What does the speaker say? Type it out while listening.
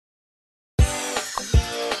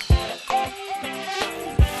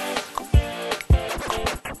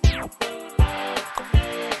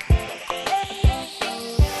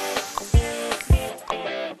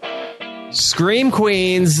Scream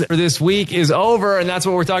Queens for this week is over, and that's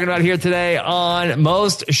what we're talking about here today on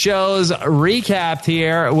Most Shows Recapped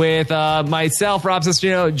here with myself, Rob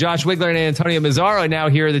Cesternino, Josh Wigler, and Antonio Mazzaro. Now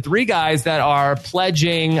here are the three guys that are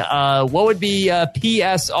pledging, what would be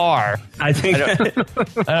PSR? I think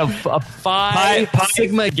a Phi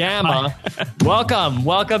Sigma Gamma.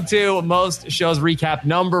 Welcome to Most Shows Recap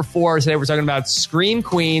number 4. Today we're talking about Scream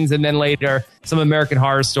Queens, and then later some American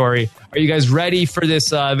Horror Story. Are you guys ready for this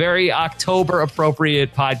very October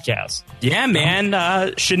appropriate podcast? Yeah,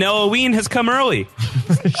 man. Chanel-Oween has come early.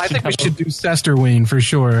 I think we should do Sesterween for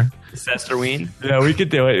sure. Sesterween? Yeah, we could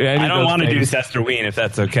do it. I don't want to do Sesterween if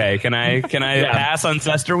that's okay. Can I pass on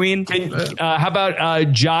Sesterween? How about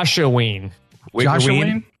Joshaween?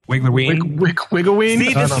 Joshaween? Wigglerween?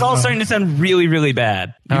 See, this is all starting to sound really, really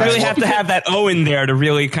bad. You really have to have that O in there to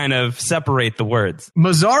really kind of separate the words.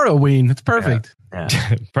 Mazzaroween. It's perfect. Yeah.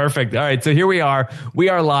 Perfect. All right. So here we are. We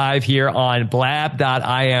are live here on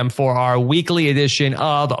blab.im for our weekly edition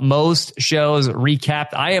of Most Shows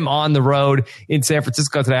Recapped. I am on the road in San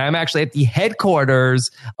Francisco today. I'm actually at the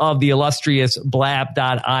headquarters of the illustrious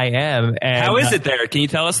blab.im. And how is it there? Can you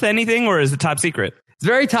tell us anything, or is it top secret? It's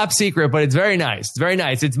very top secret, but it's very nice. It's very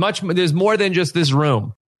nice. It's there's more than just this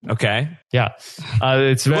room. Okay. Yeah.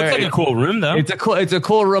 It looks like a cool room, though. It's a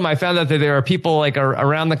cool room. I found out that there are people like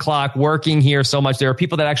around the clock working here so much. There are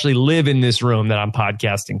people that actually live in this room that I'm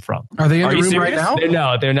podcasting from. Are they in the room right now?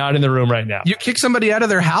 No, they're not in the room right now. You kick somebody out of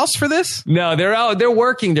their house for this? No, they're out. They're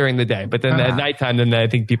working during the day, but then at nighttime, then I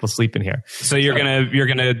think people sleep in here. So you're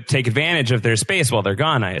gonna take advantage of their space while they're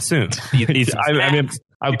gone, I assume.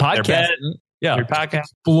 I'm podcasting. Yeah. Your podcast.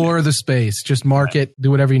 Explore the space. Just mark it.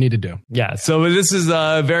 Do whatever you need to do. Yeah. So this is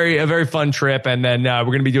a very fun trip. And then we're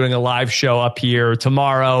going to be doing a live show up here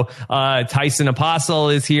tomorrow. Tyson Apostle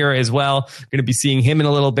is here as well. Going to be seeing him in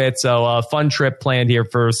a little bit. So a fun trip planned here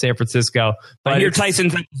for San Francisco. But here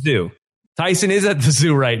Tyson's at the zoo. Tyson is at the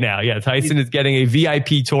zoo right now. Yeah. Tyson is getting a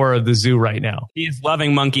VIP tour of the zoo right now. He is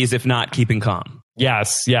loving monkeys, if not keeping calm.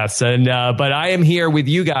 Yes. And but I am here with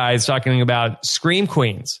you guys talking about Scream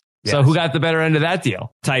Queens. Yes. So who got the better end of that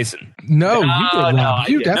deal? Tyson. No, you did. No,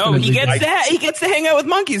 you definitely. No, he gets to hang out with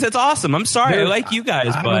monkeys. That's awesome. I'm sorry. I like you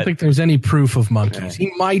guys, I don't think there's any proof of monkeys.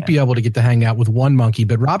 He might be able to get to hang out with one monkey,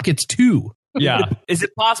 but Rob gets 2. Yeah. Is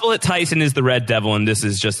it possible that Tyson is the Red Devil and this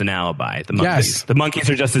is just an alibi? The monkeys. Yes. The monkeys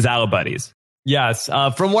are just his alibuddies. Yes.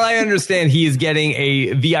 From what I understand, he is getting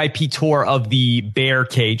a VIP tour of the bear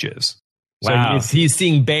cages. Wow. So he's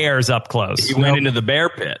seeing bears up close. He went into the bear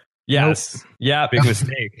pit. Yes. Nope. Yeah. Big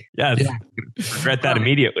mistake. Yes. Yeah. Regret that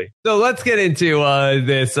immediately. So let's get into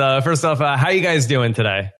this. First off, how you guys doing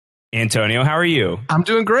today? Antonio, how are you? I'm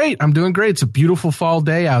doing great. It's a beautiful fall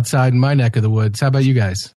day outside in my neck of the woods. How about you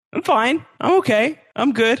guys? I'm fine. I'm okay.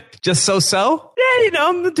 I'm good. Just so? Yeah,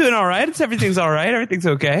 I'm doing all right. Everything's all right. Everything's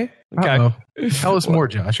okay. Okay. Tell us more,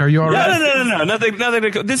 Josh. Are you all right? No. Nothing.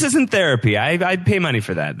 This isn't therapy. I pay money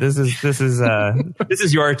for that. This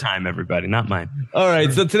is your time, everybody, not mine. All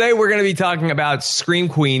right. So today we're going to be talking about Scream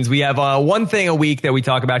Queens. We have one thing a week that we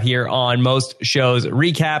talk about here on Most Shows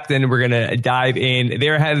Recapped, and we're going to dive in.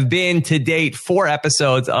 There have been to date 4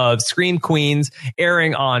 episodes of Scream Queens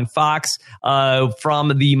airing on Fox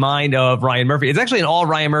from the mind of Ryan Murphy. It's actually an all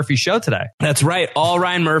Ryan Murphy show today. That's right. All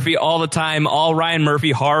Ryan Murphy all the time. All Ryan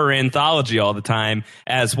Murphy horror anthology all the time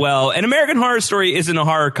as well. And American Horror Story isn't a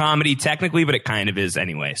horror comedy technically, but it kind of is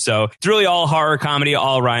anyway. So it's really all horror comedy,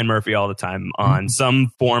 all Ryan Murphy all the time on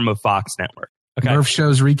some form of Fox network. Okay. Murph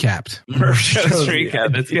Shows Recapped. Murph Shows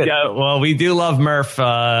Recapped. That's good. Yeah, well, we do love Murph.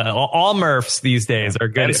 All Murphs these days are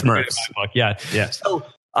good. Smurfs. Yeah. So,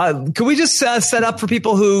 can we just set up for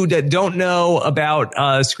people who don't know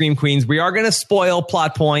about Scream Queens? We are going to spoil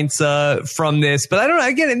plot points from this, but I don't know.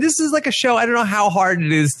 Again, this is like a show. I don't know how hard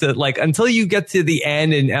it is to until you get to the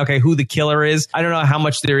end and who the killer is. I don't know how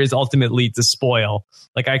much there is ultimately to spoil.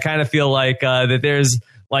 I kind of feel like that there's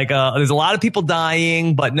a lot of people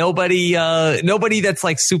dying, but nobody that's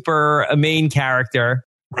super a main character.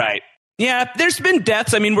 Right. Yeah, there's been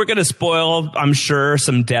deaths. I mean, we're going to spoil, I'm sure,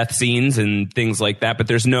 some death scenes and things like that.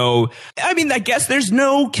 But I guess there's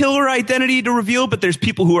no killer identity to reveal, but there's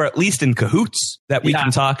people who are at least in cahoots that we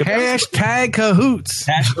can talk about. Hashtag cahoots.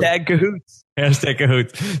 Hashtag cahoots. Hashtag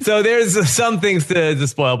cahoots. So there's some things to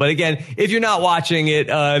spoil. But again, if you're not watching it,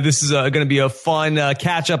 this is going to be a fun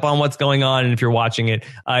catch up on what's going on. And if you're watching it,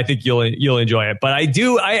 I think you'll enjoy it. But I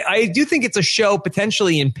do think it's a show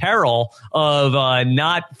potentially in peril of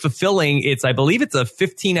not fulfilling its, I believe it's a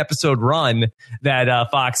 15 episode run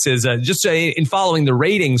that Fox is just in following the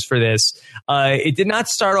ratings for this. It did not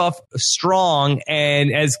start off strong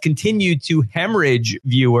and has continued to hemorrhage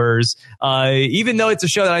viewers, even though it's a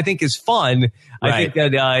show that I think is fun. one. Right. I think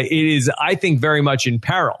that it is, I think, very much in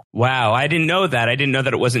peril. Wow, I didn't know that. I didn't know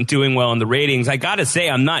that it wasn't doing well in the ratings. I got to say,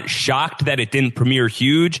 I'm not shocked that it didn't premiere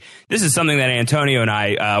huge. This is something that Antonio and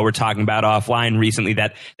I were talking about offline recently,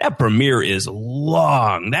 that premiere is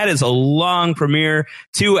long. That is a long premiere,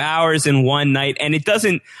 2 hours in one night. And it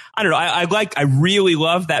doesn't, I don't know, I really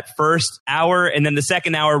love that first hour. And then the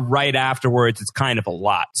second hour right afterwards, it's kind of a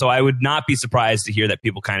lot. So I would not be surprised to hear that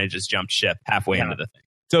people kind of just jumped ship halfway into the thing.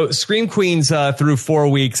 So Scream Queens through 4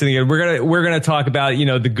 weeks, and again, we're gonna talk about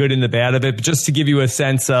the good and the bad of it, but just to give you a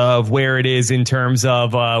sense of where it is in terms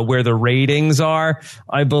of where the ratings are,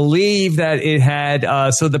 I believe that it had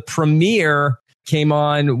so the premiere came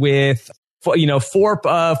on with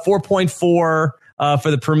 4.4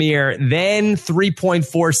 for the premiere, then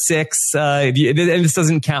 3.46. And this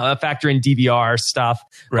doesn't count factor in DVR stuff,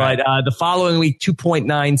 right. But the following week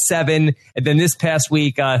 2.97, and then this past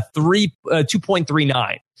week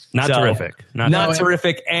 2.39. Not terrific. Not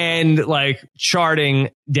terrific, and like charting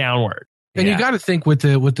downward. And you got to think with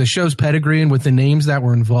the show's pedigree and with the names that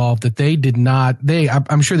were involved, that they did not.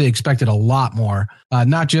 I'm sure they expected a lot more.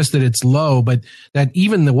 Not just that it's low, but that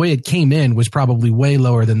even the way it came in was probably way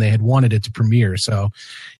lower than they had wanted it to premiere. So,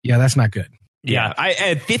 yeah, that's not good. Yeah, I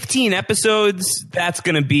at 15 episodes. That's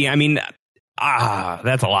going to be. I mean.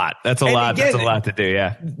 That's a lot. That's a lot. That's a lot to do.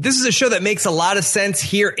 Yeah. This is a show that makes a lot of sense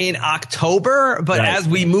here in October, but as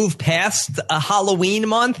we move past a Halloween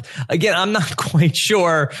month, again, I'm not quite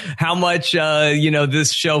sure how much,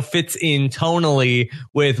 this show fits in tonally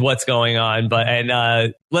with what's going on. But,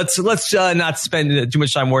 let's not spend too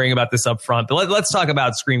much time worrying about this up front, but let's talk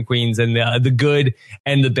about Scream Queens and the good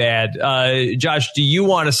and the bad. Josh, do you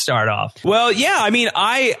want to start off? Well, yeah, I mean,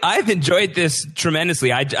 I've enjoyed this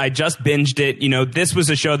tremendously. I just binged it. This was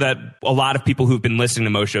a show that a lot of people who've been listening to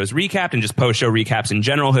Mo Show's Recapped and just post-show recaps in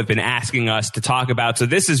general have been asking us to talk about. So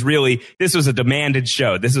this was a demanded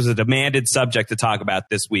show. This was a demanded subject to talk about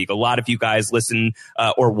this week. A lot of you guys listen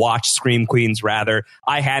or watch Scream Queens, rather.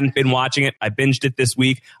 I hadn't been watching it. I binged it this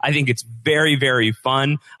week. I think it's very, very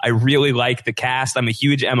fun. I really like the cast. I'm a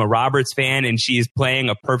huge Emma Roberts fan, and she's playing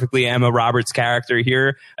a perfectly Emma Roberts character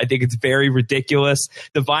here. I think it's very ridiculous.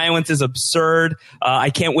 The violence is absurd. I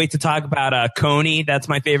can't wait to talk about Coney. That's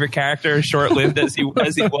my favorite character, short-lived as he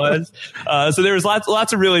was. So there was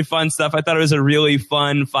lots of really fun stuff. I thought it was a really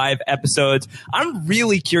fun 5 episodes. I'm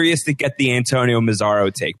really curious to get the Antonio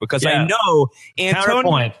Mazzaro take, because I know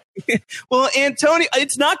Antonio. Well, Antonio,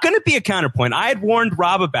 it's not going to be a counterpoint. I had warned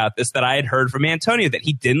Rob about this, that I had heard from Antonio that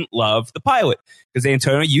he didn't love the pilot. Because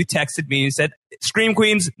Antonio, you texted me and said, Scream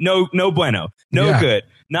Queens, no bueno, good,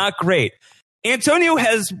 not great. Antonio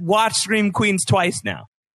has watched Scream Queens twice now.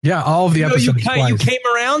 Yeah, all of the episodes. You came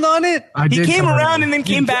around on it? He came around and then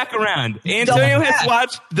came back around. Antonio has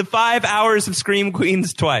watched the 5 hours of Scream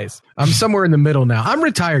Queens twice. I'm somewhere in the middle now. I'm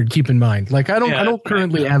retired, keep in mind. Like I don't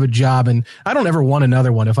currently have a job, and I don't ever want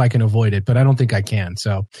another one if I can avoid it, but I don't think I can.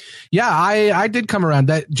 So yeah, I did come around.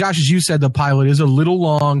 That, Josh, as you said, the pilot is a little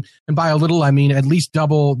long, and by a little I mean at least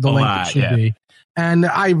double the length it should be. And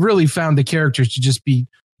I really found the characters to just be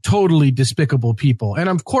totally despicable people. And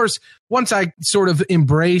of course, once I sort of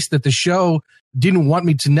embraced that the show didn't want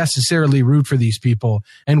me to necessarily root for these people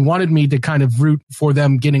and wanted me to kind of root for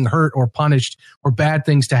them getting hurt or punished or bad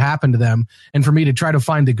things to happen to them, and for me to try to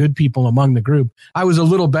find the good people among the group, I was a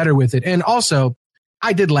little better with it. And also,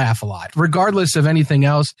 I did laugh a lot, regardless of anything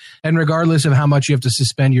else, and regardless of how much you have to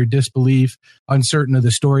suspend your disbelief on certain of the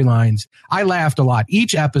storylines. I laughed a lot.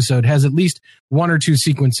 Each episode has at least 1 or 2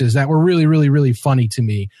 sequences that were really, really, really funny to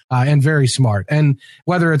me, and very smart. And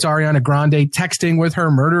whether it's Ariana Grande texting with her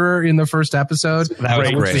murderer in the first episode, that was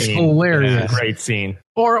great. Hilarious. Yeah, great scene.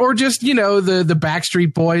 Or just, the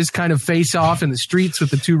Backstreet Boys kind of face off in the streets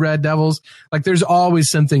with the 2 Red Devils. Like there's always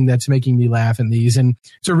something that's making me laugh in these. And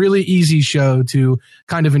it's a really easy show to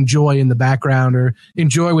kind of enjoy in the background, or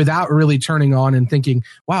enjoy without really turning on and thinking,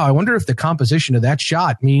 wow, I wonder if the composition of that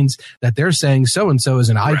shot means that they're saying so-and-so is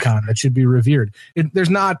an icon that should be revered. There's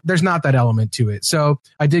not that element to it. So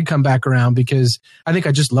I did come back around because I think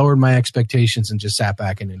I just lowered my expectations and just sat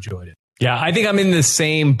back and enjoyed it. Yeah, I think I'm in the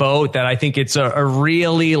same boat, that I think it's a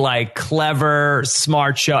really clever,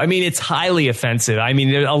 smart show. I mean, it's highly offensive. I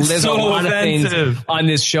mean, there's a lot of things on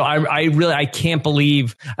this show. I can't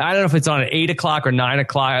believe, I don't know if it's on at 8 o'clock or 9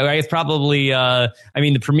 o'clock. It's probably,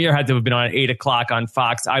 the premiere had to have been on at 8 o'clock on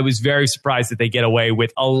Fox. I was very surprised that they get away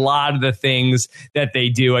with a lot of the things that they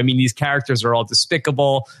do. I mean, these characters are all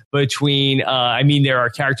despicable between, there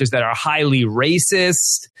are characters that are highly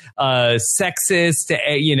racist, sexist,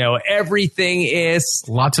 everything is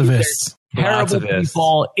lots of this. terrible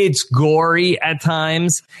people. It's gory at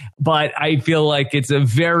times, but I feel like it's a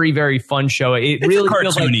very, very fun show. It's really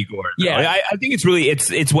feels like gore. Yeah, I think it's really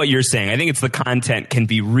it's what you're saying. I think it's the content can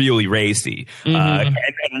be really racy and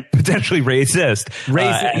potentially racist.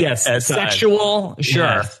 Yes, sexual.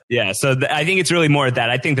 Sure. Yeah. So I think it's really more of that.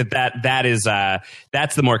 I think that is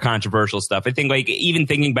that's the more controversial stuff. I think like even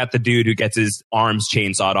thinking about the dude who gets his arms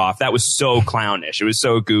chainsawed off, that was so clownish. It was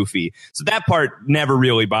so goofy. So that part never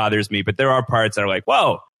really bothers me, but there are parts that are like,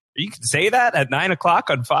 whoa, you can say that at 9:00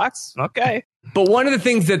 on Fox? Okay. But one of the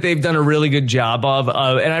things that they've done a really good job of,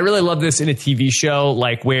 and I really love this in a TV show,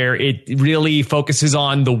 like where it really focuses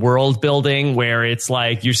on the world building, where it's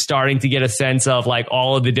like you're starting to get a sense of like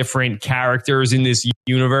all of the different characters in this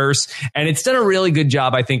universe. And it's done a really good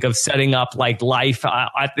job, I think, of setting up like life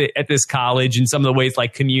at this college in some of the ways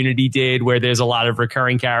like Community did, where there's a lot of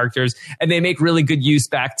recurring characters. And they make really good use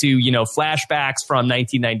back to, flashbacks from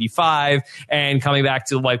 1995 and coming back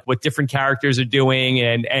to like what different characters are doing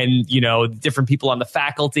and different people on the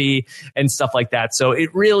faculty and stuff like that. So it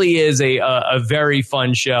really is a very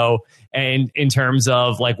fun show. And in terms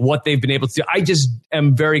of like what they've been able to do, I just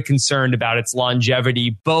am very concerned about its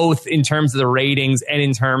longevity, both in terms of the ratings and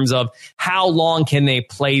in terms of how long can they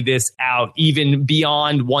play this out, even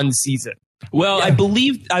beyond one season. Well, yeah.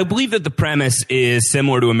 I believe that the premise is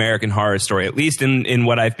similar to American Horror Story, at least in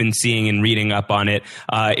what I've been seeing and reading up on it.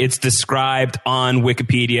 It's described on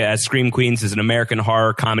Wikipedia as Scream Queens as an American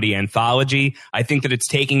horror comedy anthology. I think that it's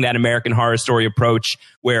taking that American Horror Story approach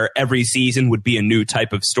where every season would be a new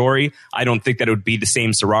type of story. I don't think that it would be the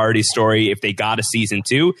same sorority story if they got a season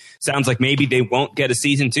 2. Sounds like maybe they won't get a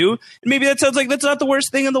season 2. And maybe that sounds like that's not the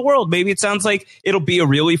worst thing in the world. Maybe it sounds like it'll be a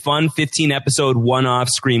really fun 15-episode one-off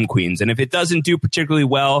Scream Queens. And if it doesn't do particularly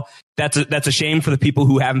well, that's a shame for the people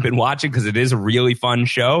who haven't been watching, because it is a really fun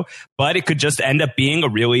show, but it could just end up being a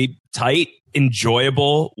really tight,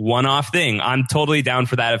 enjoyable one-off thing. I'm totally down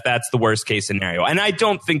for that if that's the worst case scenario. And I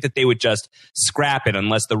don't think that they would just scrap it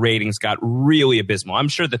unless the ratings got really abysmal. I'm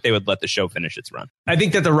sure that they would let the show finish its run. I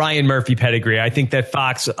think that the Ryan Murphy pedigree, I think that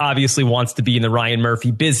Fox obviously wants to be in the Ryan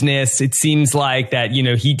Murphy business. It seems like that,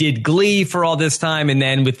 he did Glee for all this time. And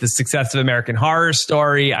then with the success of American Horror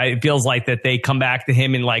Story, it feels like that they come back to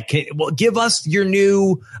him and like, well, give us your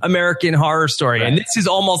new American Horror Story. Right. And this is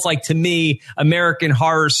almost like, to me, American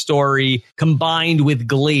Horror Story combined with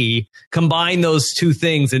Glee, combine those two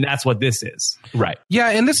things, and that's what this is. Right. Yeah,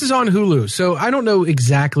 and this is on Hulu, so I don't know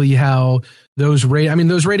exactly how those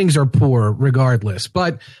ratings are poor regardless,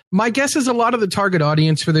 but my guess is a lot of the target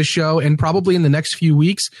audience for this show, and probably in the next few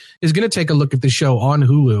weeks, is going to take a look at the show on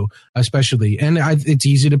Hulu, especially. And it's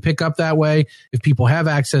easy to pick up that way. If people have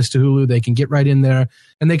access to Hulu, they can get right in there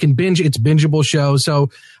and they can binge. It's bingeable show. So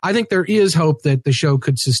I think there is hope that the show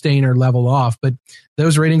could sustain or level off, but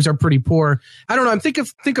those ratings are pretty poor. I don't know.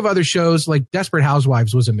 Think of other shows like Desperate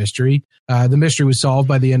Housewives was a mystery. The mystery was solved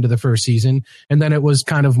by the end of the first season. And then it was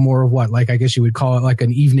kind of more of what, like, I guess you would call it like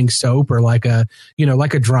an evening soap or like a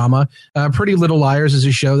drama. Pretty Little Liars is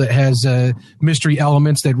a show that has mystery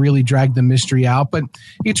elements that really drag the mystery out. But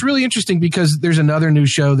it's really interesting because there's another new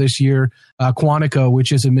show this year, Quantico,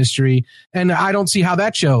 which is a mystery. And I don't see how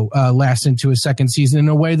that show lasts into a second season in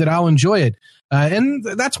a way that I'll enjoy it. And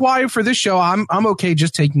that's why for this show, I'm okay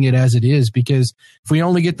just taking it as it is, because if we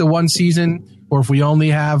only get the one season or if we only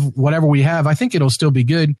have whatever we have, I think it'll still be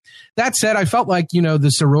good. That said, I felt like, the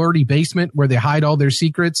sorority basement where they hide all their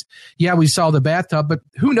secrets. Yeah, we saw the bathtub, but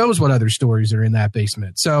who knows what other stories are in that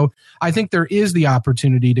basement. So I think there is the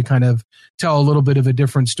opportunity to kind of tell a little bit of a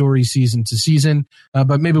different story season to season,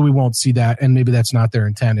 but maybe we won't see that. And maybe that's not their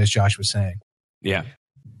intent, as Josh was saying. Yeah.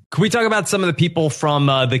 Can we talk about some of the people from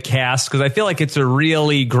the cast? Because I feel like it's a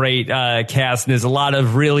really great cast, and there's a lot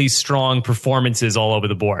of really strong performances all over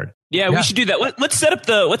the board. Yeah, we should do that. Let's set up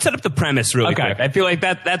the premise really quick. I feel like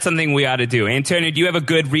that's something we ought to do. Antonio, do you have a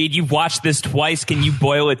good read? You've watched this twice. Can you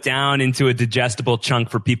boil it down into a digestible chunk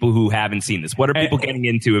for people who haven't seen this? What are people getting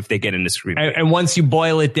into if they get into Scream? And once you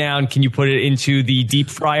boil it down, can you put it into the deep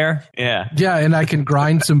fryer? Yeah. Yeah, and I can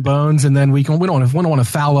grind some bones, and then we don't want to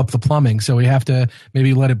foul up the plumbing, so we have to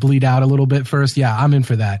maybe let it bleed out a little bit first. Yeah, I'm in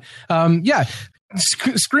for that.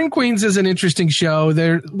 Scream Queens is an interesting show.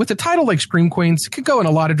 There, with a title like Scream Queens, it could go in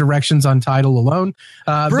a lot of directions on title alone.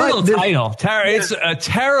 Brutal title. It's a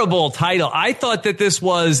terrible title. I thought that this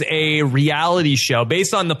was a reality show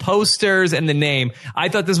based on the posters and the name. I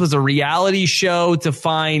thought this was a reality show to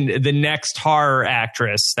find the next horror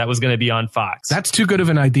actress that was going to be on Fox. That's too good of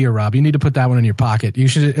an idea, Rob. You need to put that one in your pocket. You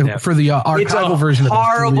should for the archival version.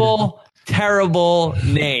 Horrible, terrible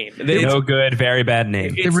name. No good, very bad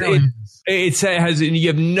name. It really is. You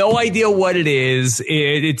have no idea what it is.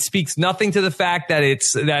 It speaks nothing to the fact that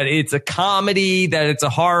it's a comedy, that it's a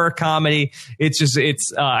horror comedy.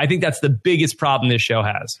 I think that's the biggest problem this show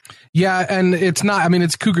has. Yeah, and it's not, I mean,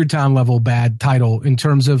 it's Cougar Town level bad title in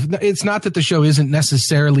terms of, it's not that the show isn't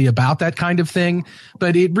necessarily about that kind of thing,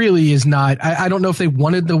 but it really is not. I don't know if they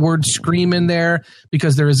wanted the word Scream in there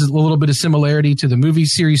because there is a little bit of similarity to the movie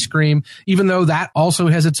series Scream, even though that also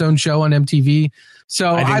has its own show on MTV.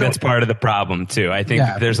 So I think that's part of the problem too. I think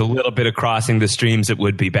there's a little bit of crossing the streams that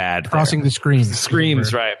would be bad. Crossing the screams.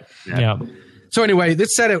 Screams, right. Yeah. So anyway,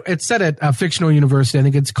 it's set at a fictional university. I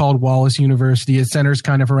think it's called Wallace University. It centers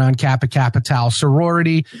kind of around Kappa Kappa Tau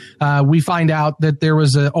sorority. We find out that there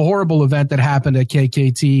was a horrible event that happened at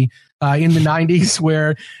KKT in the 90s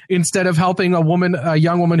where instead of helping a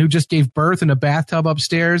young woman who just gave birth in a bathtub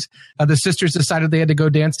upstairs, the sisters decided they had to go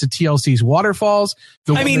dance to TLC's Waterfalls.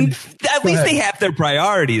 At least they have their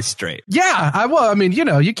priorities straight. Yeah.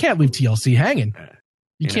 You can't leave TLC hanging.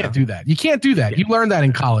 You can't do that. You can't do that. You learned that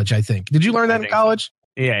in college, I think. Did you learn that in college?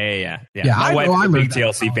 So. Yeah. My wife's a big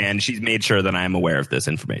TLC fan. She's made sure that I'm aware of this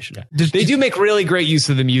information. They do make really great use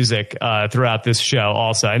of the music throughout this show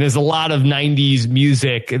also. And there's a lot of 90s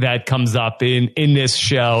music that comes up in this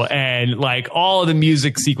show. And like all of the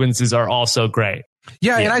music sequences are also great.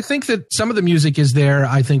 Yeah, and I think that some of the music is there.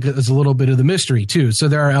 I think is a little bit of the mystery too. So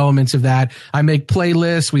there are elements of that. I make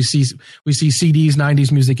playlists. We see CDs,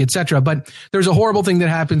 90s music, etc. But there's a horrible thing that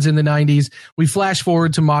happens in the 90s. We flash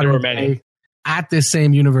forward to modern day at this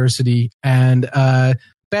same university, and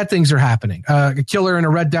bad things are happening. A killer in a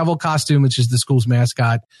Red Devil costume, which is the school's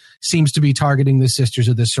mascot, seems to be targeting the sisters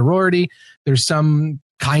of the sorority. There's some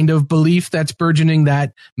kind of belief that's burgeoning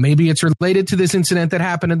that maybe it's related to this incident that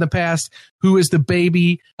happened in the past. Who is the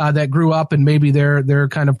baby that grew up, and maybe they're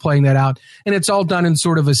kind of playing that out. And it's all done in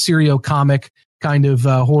sort of a serio-comic kind of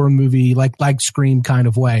horror movie, like Scream kind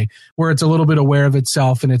of way, where it's a little bit aware of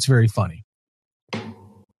itself and it's very funny.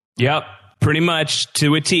 Yep. Pretty much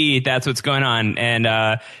to a T, that's what's going on.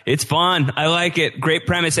 And it's fun. I like it. Great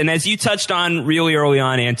premise. And as you touched on really early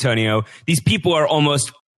on, Antonio, these people are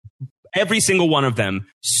almost every single one of them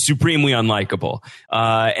supremely unlikable.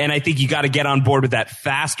 And I think you got to get on board with that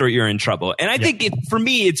fast or you're in trouble. And I think for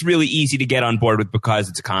me, it's really easy to get on board with because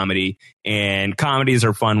it's a comedy, and comedies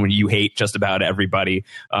are fun when you hate just about everybody.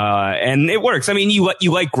 And it works. I mean,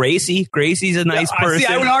 you like Gracie. Gracie's a nice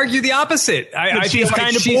person. I would argue the opposite. I she's feel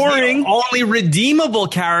kind like of boring. The only redeemable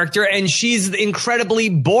character, and she's incredibly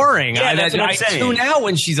boring. Yeah, that's what I'm saying. tune out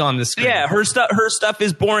when she's on the screen. Yeah, her stuff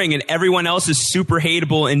is boring, and everyone else is super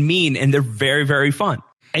hateable and mean, and they're very, very fun.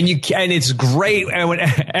 And it's great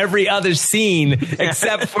every other scene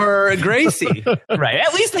except for Gracie. Right.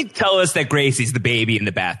 At least they tell us that Gracie's the baby in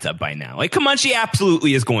the bathtub by now. Like, come on, she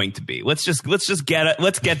absolutely is going to be. Let's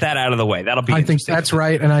get that out of the I think that's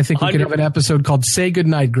right. And I think we could have an episode called Say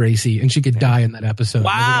Goodnight, Gracie, and she could die in that episode.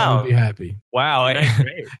 Wow. I would be happy. Wow.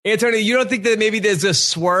 Antonio, you don't think that maybe there's a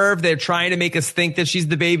swerve? They're trying to make us think that she's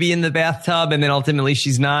the baby in the bathtub, and then ultimately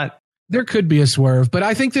she's not? There could be a swerve, but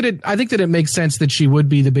I think that it makes sense that she would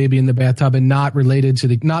be the baby in the bathtub and not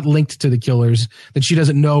not linked to the killers, that she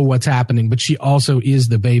doesn't know what's happening, but she also is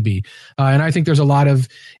the baby. And I think there's a lot of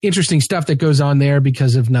interesting stuff that goes on there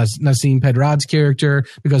because of Nasim Pedrad's character,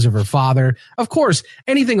 because of her father. Of course,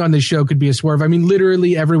 anything on this show could be a swerve. I mean,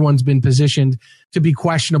 literally everyone's been positioned to be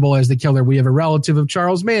questionable as the killer. We have a relative of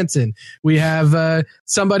Charles Manson. We have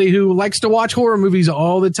somebody who likes to watch horror movies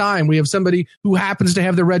all the time. We have somebody who happens to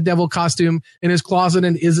have the Red Devil costume in his closet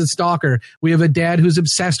and is a stalker. We have a dad who's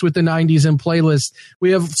obsessed with the 90s and playlists.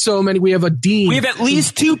 We have so many. We have a dean. We have at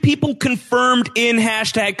least 2 people confirmed in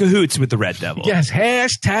 #cahoots with the Red Devil. Yes,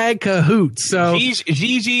 #cahoots. So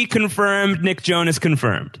Gigi confirmed. Nick Jonas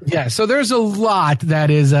confirmed. Yeah, so there's a lot that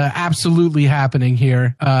is absolutely happening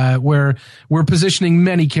here where we're positioning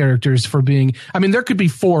many characters for being, I mean, there could be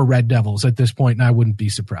 4 Red Devils at this point, and I wouldn't be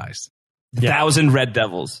surprised. 1,000 Red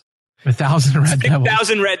Devils. 1,000 Red Devils.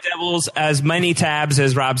 1,000 Red Devils, as many tabs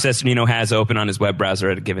as Rob Cesternino has open on his web browser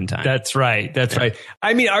at a given time. That's right. Right.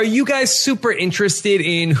 I mean, are you guys super interested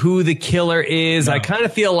in who the killer is? No. I kind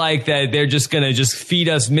of feel like that they're just going to feed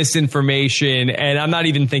us misinformation, and I'm not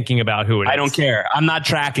even thinking about who it is. I don't care. I'm not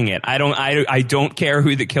tracking it. I don't care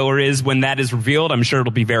who the killer is. When that is revealed, I'm sure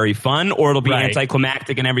it'll be very fun, or it'll be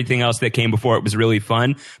anticlimactic, and everything else that came before it was really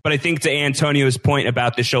fun. But I think to Antonio's point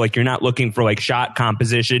about this show, like, you're not looking for like shot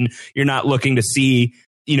composition. You're not looking to see,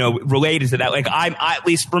 related to that. Like, at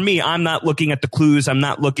least for me, I'm not looking at the clues. I'm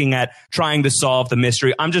not looking at trying to solve the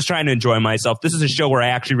mystery. I'm just trying to enjoy myself. This is a show where I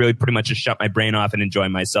actually really pretty much just shut my brain off and enjoy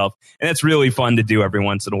myself. And that's really fun to do every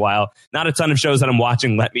once in a while. Not a ton of shows that I'm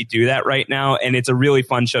watching let me do that right now. And it's a really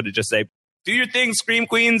fun show to just say, Do your thing, Scream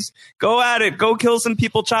Queens. Go at it. Go kill some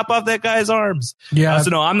people. Chop off that guy's arms. Yeah. So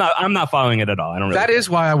no, I'm not following it at all. I don't. That is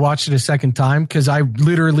why I watched it a second time, because I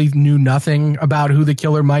literally knew nothing about who the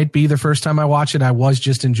killer might be the first time I watched it. I was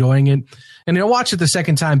just enjoying it, and I watched it the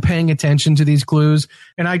second time, paying attention to these clues,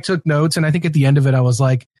 and I took notes. And I think at the end of it, I was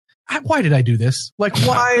like, why did I do this? Like,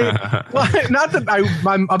 why? Why? Not that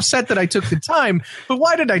I'm upset that I took the time, but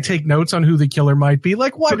why did I take notes on who the killer might be?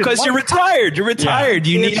 Like, why? Because you're retired. You're retired.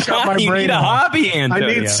 Yeah. You need a hobby, Antonio.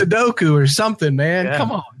 I need Sudoku or something, man. Yeah.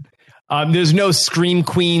 Come on. There's no Scream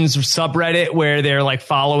Queens subreddit where they're like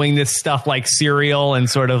following this stuff like Serial and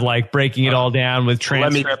sort of like breaking it all down with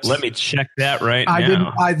transcripts. Let me check that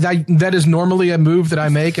now. That is normally a move that I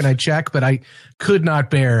make and I check, but I could not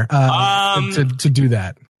bear to do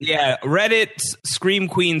that. Yeah, Reddit, Scream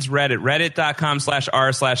Queens Reddit,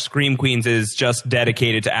 reddit.com/r/Scream Queens is just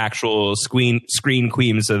dedicated to actual screen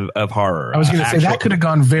queens of horror. I was going to say that could have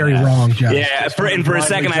gone very wrong, Jeff. Yeah, for a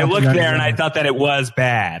second I looked there and I thought that it was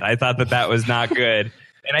bad. I thought that was not good.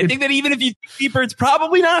 And I think that even if you dig deeper, it's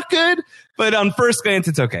probably not good. But on first glance,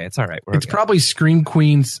 it's okay. It's all right. It's probably Scream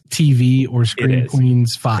Queens TV or Scream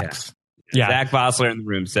Queens Fox. Yeah. Zach Vossler in the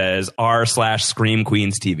room says r/Scream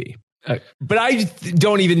Queens TV. But I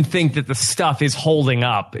don't even think that the stuff is holding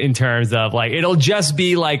up in terms of like, it'll just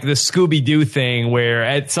be like the Scooby-Doo thing where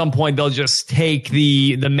at some point they'll just take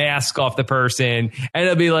the mask off the person and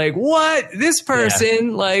it'll be like, what? This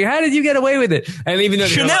person? Like, how did you get away with it? And even though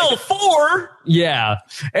Chanel 4? Yeah.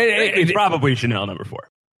 It's probably Chanel number 4.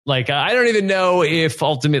 Like, I don't even know if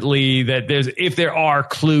ultimately if there are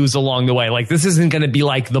clues along the way. Like, this isn't going to be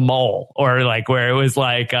like The Mole or like where it was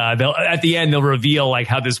like, at the end, they'll reveal like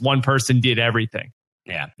how this one person did everything.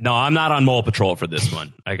 Yeah. No, I'm not on Mole Patrol for this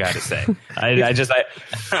one. I got to say, I'm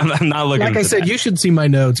not looking. Like I said, you should see my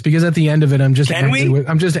notes because at the end of it, I'm just angry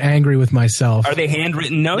with myself. Are they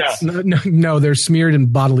handwritten notes? No, they're smeared in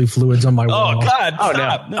bodily fluids on my wall. Oh God!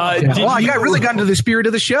 Stop. No. I really got into the spirit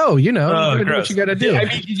of the show. You know, you do what you got to do. I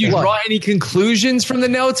mean, did you draw any conclusions from the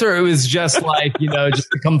notes, or it was just like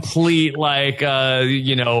just a complete mishmash?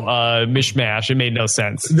 It made no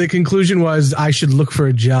sense. The conclusion was I should look for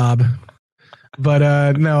a job.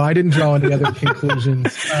 But no, I didn't draw any other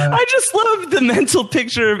conclusions. I just love the mental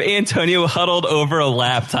picture of Antonio huddled over a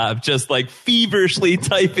laptop, just like feverishly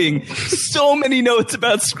typing so many notes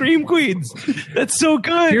about Scream Queens. That's so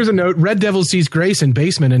good. Here's a note. Red Devil sees Grace in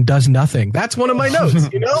basement and does nothing. That's one of my notes.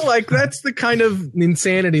 Like that's the kind of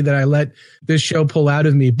insanity that I let this show pull out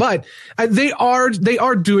of me. But they are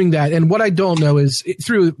doing that. And what I don't know is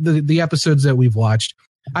through the episodes that we've watched,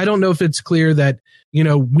 I don't know if it's clear that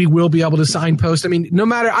we will be able to signpost. I mean, no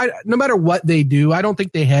matter what they do, I don't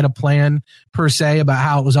think they had a plan per se about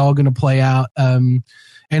how it was all going to play out. And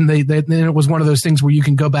then it was one of those things where you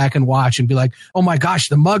can go back and watch and be like, oh my gosh,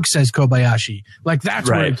 the mug says Kobayashi. Like that's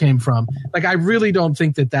where it came from. Like, I really don't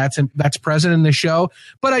think that that's present in the show,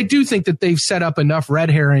 but I do think that they've set up enough red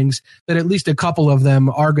herrings that at least a couple of them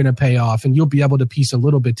are going to pay off and you'll be able to piece a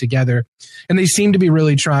little bit together. And they seem to be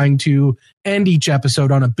really trying to end each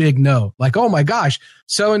episode on a big note. Like, oh my gosh,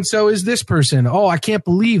 so-and-so is this person. Oh, I can't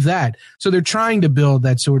believe that. So they're trying to build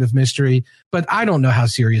that sort of mystery, but I don't know how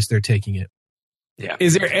serious they're taking it. Yeah.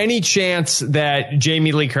 Is there any chance that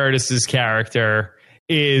Jamie Lee Curtis's character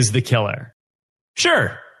is the killer?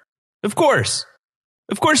 Sure. Of course.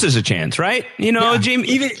 Of course there's a chance, right? Jamie,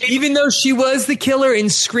 even though she was the killer in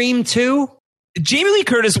Scream 2? Jamie Lee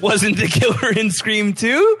Curtis wasn't the killer in Scream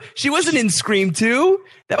 2. She wasn't in Scream 2.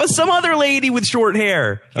 That was some other lady with short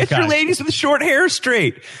hair. Get your ladies with short hair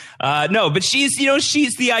straight. No, but she's one of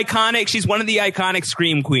the iconic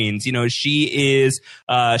Scream Queens. She is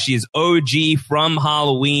OG from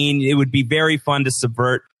Halloween. It would be very fun to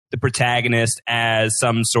subvert the protagonist as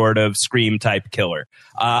some sort of Scream type killer.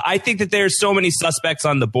 I think that there's so many suspects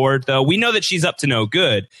on the board, though. We know that she's up to no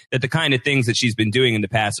good, that the kind of things that she's been doing in the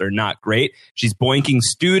past are not great. She's boinking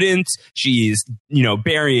students. She's,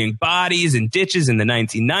 burying bodies in ditches in the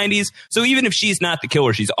 1990s. So even if she's not the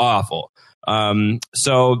killer, she's awful.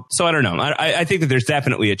 So I don't know. I think that there's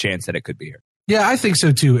definitely a chance that it could be her. Yeah, I think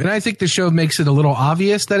so too. And I think the show makes it a little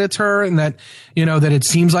obvious that it's her and that, that it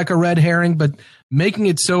seems like a red herring, but making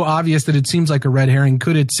it so obvious that it seems like a red herring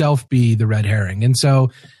could itself be the red herring. And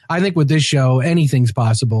so I think with this show, anything's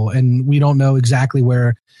possible and we don't know exactly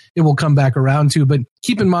where it will come back around to. But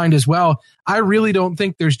keep in mind as well, I really don't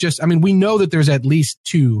think we know that there's at least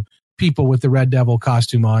 2 people with the Red Devil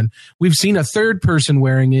costume on. We've seen a third person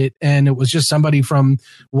wearing it, and it was just somebody from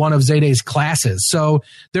one of Zayde's classes. So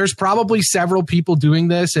there's probably several people doing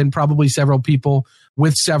this and probably several people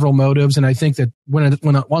with several motives. And I think that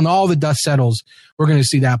when all the dust settles, we're going to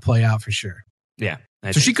see that play out for sure. Yeah.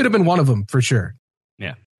 So she could have been one of them for sure.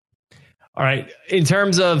 Yeah. All right. In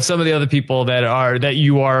terms of some of the other people that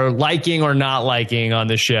you are liking or not liking on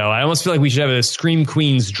the show, I almost feel like we should have a Scream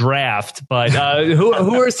Queens draft. But who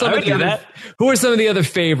are some of the other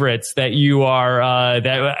favorites that you are?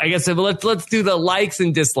 That I guess let's do the likes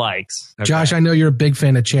and dislikes. Okay. Josh, I know you're a big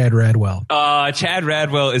fan of Chad Radwell. Chad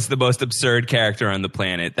Radwell is the most absurd character on the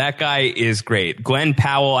planet. That guy is great. Glenn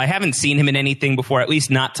Powell. I haven't seen him in anything before, at least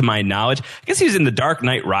not to my knowledge. I guess he was in The Dark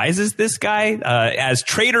Knight Rises. This guy as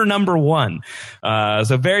traitor number 1.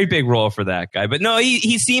 So very big role for that guy. But no,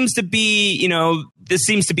 he seems to be, this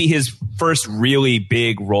seems to be his first really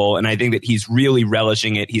big role. And I think that he's really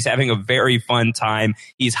relishing it. He's having a very fun time.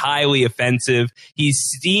 He's highly offensive. He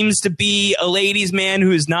seems to be a ladies' man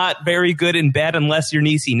who's not very good in bed unless you're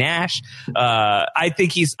Niecy Nash. I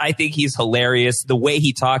think he's hilarious. The way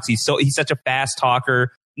he talks, he's such a fast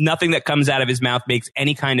talker. Nothing that comes out of his mouth makes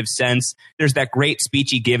any kind of sense. There's that great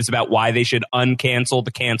speech he gives about why they should uncancel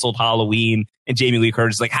the canceled Halloween. And Jamie Lee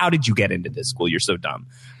Curtis is like, how did you get into this school? You're so dumb.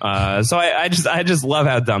 So I just love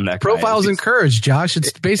how dumb that guy Profiles encouraged, Josh.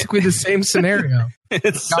 It's basically the same scenario.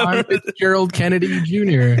 It's John Fitzgerald Kennedy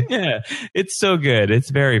Jr. Yeah, it's so good.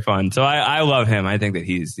 It's very fun. So I love him. I think that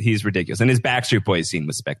he's ridiculous. And his Backstreet Boys scene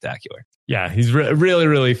was spectacular. Yeah, he's really,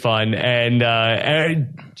 really fun.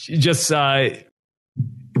 And just...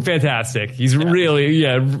 fantastic. He's really,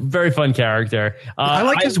 very fun character. I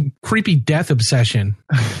like his creepy death obsession.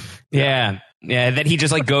 Yeah. Yeah, that he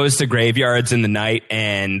just like goes to graveyards in the night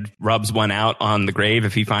and rubs one out on the grave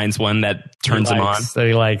if he finds one that turns him on. That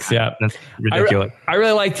he likes, yeah. That's ridiculous. I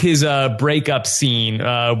really liked his breakup scene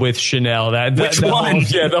with Chanel. Which one?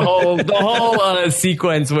 The whole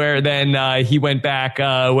sequence where then he went back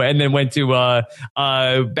and then went to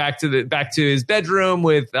back to his bedroom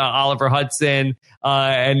with Oliver Hudson,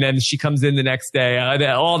 and then she comes in the next day.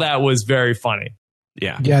 All that was very funny.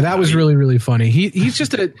 Yeah, that was really, really funny. He's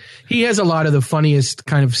just he has a lot of the funniest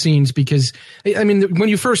kind of scenes because, I mean, when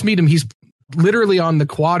you first meet him, he's literally on the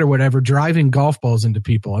quad or whatever, driving golf balls into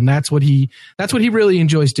people. And that's what he really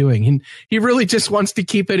enjoys doing. And he really just wants to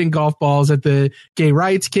keep hitting golf balls at the gay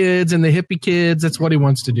rights kids and the hippie kids. That's what he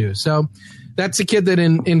wants to do. So that's a kid that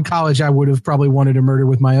in college I would have probably wanted to murder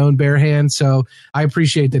with my own bare hands. So I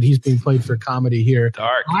appreciate that he's being played for comedy here.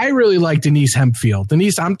 Dark. I really like Denise Hempfield.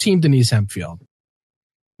 I'm team Denise Hempfield.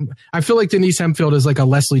 I feel like Denise Hempfield is like a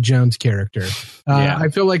Leslie Jones character. I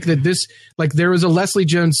feel like there was a Leslie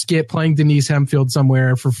Jones skit playing Denise Hempfield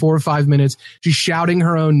somewhere for 4 or 5 minutes. She's shouting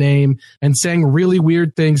her own name and saying really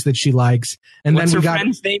weird things that she likes. And What's then her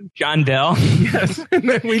friend's name? Shondell. Yes. And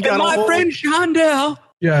then we got my friend Shondell.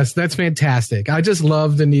 Yes, that's fantastic. I just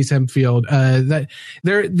love Denise Hempfield. That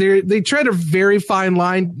they tread a very fine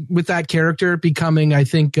line with that character becoming, I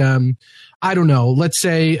think, I don't know, let's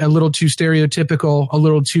say a little too stereotypical, a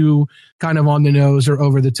little too kind of on the nose or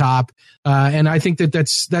over the top. And I think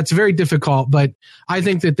that's very difficult, but I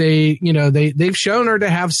think that they've shown her to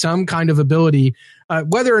have some kind of ability,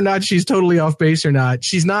 whether or not she's totally off base or not.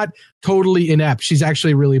 She's not totally inept. She's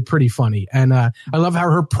actually really pretty funny. And I love how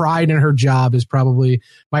her pride in her job is probably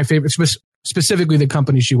my favorite, specifically the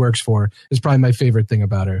company she works for is probably my favorite thing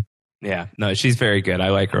about her. Yeah, no, she's very good. I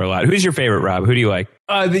like her a lot. Who's your favorite, Rob? Who do you like?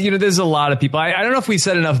 There's a lot of people. I don't know if we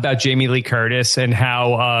said enough about Jamie Lee Curtis and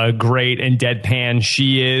how great and deadpan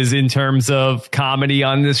she is in terms of comedy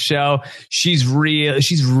on this show. She's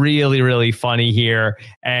really, really funny here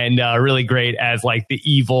and really great as like the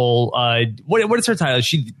evil. What is her title? Is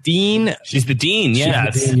she Dean? She's the Dean.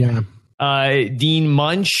 Yes. She's the Dean, yeah. Dean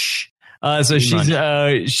Munch. So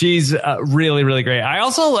she's really, really great. I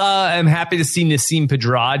also am happy to see Nasim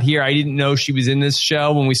Pedrad here. I didn't know she was in this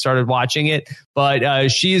show when we started watching it,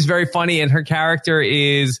 but she is very funny, and her character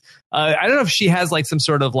is I don't know if she has like some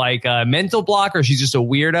sort of like mental block or she's just a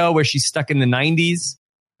weirdo where she's stuck in the 90s.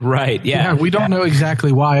 Right. Yeah. We don't know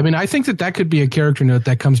exactly why. I mean, I think that could be a character note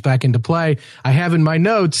that comes back into play. I have in my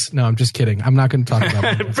notes. No, I'm just kidding. I'm not going to talk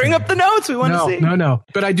about it. Bring up the notes. We want to see. No.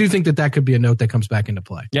 But I do think that could be a note that comes back into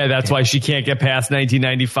play. Yeah, that's why she can't get past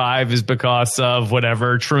 1995 is because of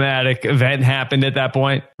whatever traumatic event happened at that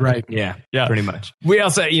point. Right. Yeah. Pretty much. We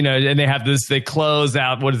also, and they have this, they close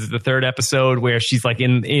out, what is it, the third episode where she's like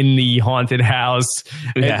in the haunted house.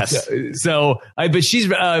 Yes. But she's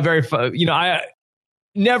very fun.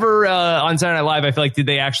 Never on Saturday Night Live, I feel like, did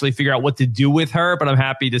they actually figure out what to do with her, but I'm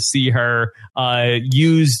happy to see her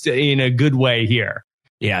used in a good way here.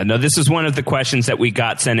 Yeah, no, this is one of the questions that we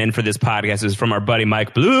got sent in for this podcast. It was from our buddy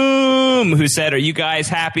Mike Bloom, who said, are you guys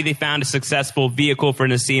happy they found a successful vehicle for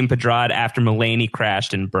Nasim Pedrad after Mulaney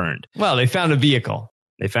crashed and burned? Well, they found a vehicle.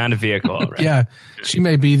 They found a vehicle already. Yeah, she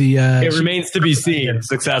may be the. It remains to be seen.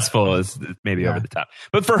 Successful is maybe over the top,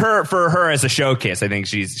 but for her as a showcase, I think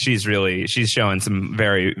she's showing some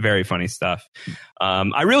very, very funny stuff.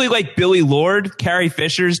 I really like Billie Lourd, Carrie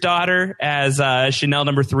Fisher's daughter, as Chanel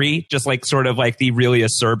number 3, just like sort of like the really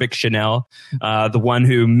acerbic Chanel, the one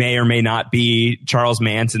who may or may not be Charles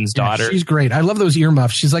Manson's daughter. She's great. I love those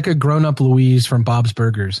earmuffs. She's like a grown-up Louise from Bob's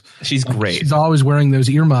Burgers. She's great. She's always wearing those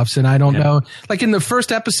earmuffs, and I don't know. Like in the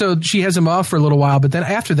first episode, she has them off for a little while, but then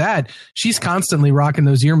after that, she's constantly rocking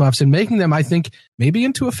those earmuffs and making them, I think, maybe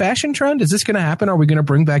into a fashion trend. Is this going to happen? Are we going to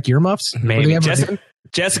bring back earmuffs? Maybe.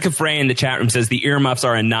 Jessica Frey in the chat room says the earmuffs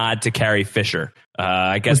are a nod to Carrie Fisher.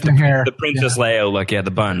 I guess the Princess Leia look,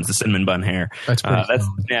 the buns, the cinnamon bun hair. That's fun. I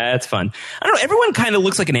don't know. Everyone kind of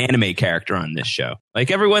looks like an anime character on this show.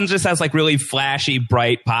 Like everyone just has like really flashy,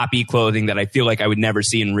 bright, poppy clothing that I feel like I would never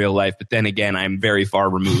see in real life. But then again, I'm very far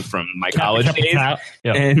removed from my college days,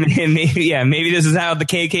 and maybe this is how the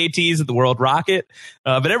KKTs of the world rock it.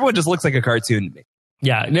 But everyone just looks like a cartoon to me.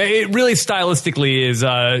 Yeah, it really stylistically is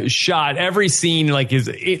shot. Every scene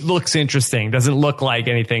it looks interesting. Doesn't look like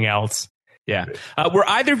anything else. Yeah. Were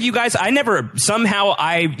either of you guys, I work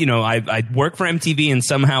for MTV and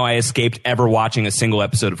somehow I escaped ever watching a single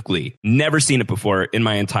episode of Glee. Never seen it before in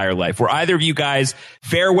my entire life. Were either of you guys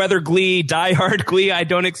fair weather Glee, diehard Glee? I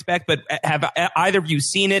don't expect, but have either of you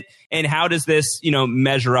seen it? And how does this,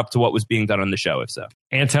 measure up to what was being done on the show, if so?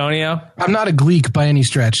 Antonio? I'm not a Gleek by any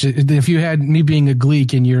stretch. If you had me being a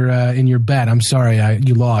Gleek in your bet, I'm sorry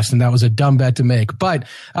you lost, and that was a dumb bet to make. But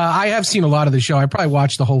I have seen a lot of the show. I probably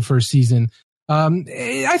watched the whole first season.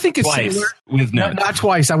 I think it's twice similar. With not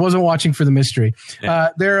twice. I wasn't watching for the mystery.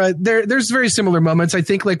 Yeah. There's very similar moments. I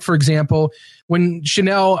think, like for example, when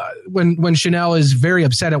Chanel is very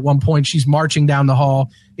upset at one point, she's marching down the hall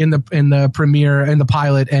in the premiere and the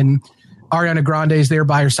pilot, and Ariana Grande is there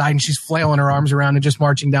by her side and she's flailing her arms around and just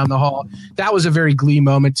marching down the hall. That was a very Glee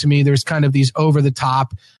moment to me. There's kind of these over the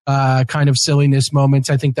top kind of silliness moments.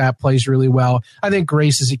 I think that plays really well. I think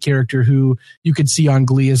Grace is a character who you could see on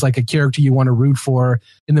Glee as like a character you want to root for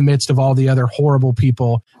in the midst of all the other horrible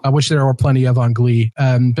people, which there are plenty of on Glee.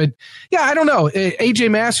 But yeah, I don't know. AJ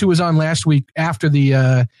Mass, who was on last week after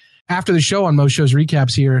the show on Most Shows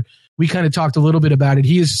Recaps here, we kind of talked a little bit about it.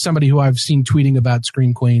 He is somebody who I've seen tweeting about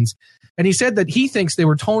Scream Queens. And he said that he thinks they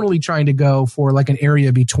were totally trying to go for like an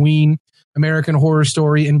area between American Horror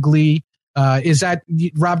Story and Glee. Is that,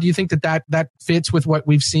 Rob, do you think that fits with what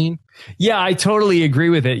we've seen? Yeah, I totally agree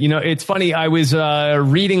with it. It's funny. I was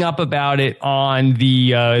reading up about it on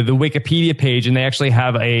the Wikipedia page, and they actually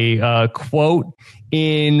have a quote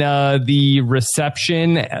in the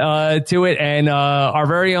reception to it. And our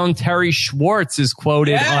very own Terry Schwartz is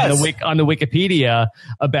quoted on the Wikipedia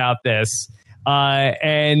about this.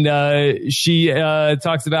 And she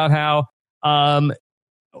talks about how and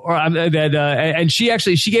she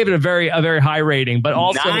gave it a very high rating, but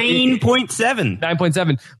also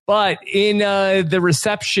 9.7. But in the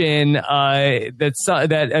reception,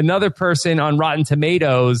 that another person on Rotten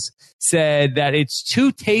Tomatoes said that it's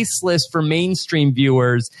too tasteless for mainstream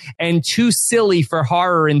viewers and too silly for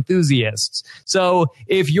horror enthusiasts. So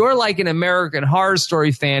if you're like an American Horror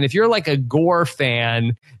Story fan, if you're like a Gore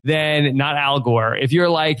fan, then not Al Gore. If you're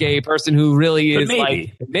like a person who really is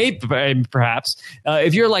perhaps,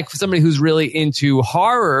 if you're like somebody who's really into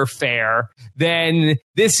horror fare, then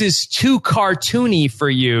this is too cartoony for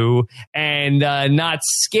you and not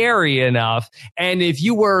scary enough. And if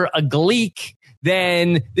you were a Gleek,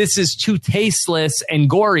 then this is too tasteless and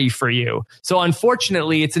gory for you. So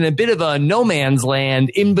unfortunately, it's in a bit of a no man's land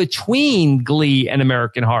in between Glee and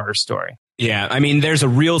American Horror Story. Yeah, I mean, there's a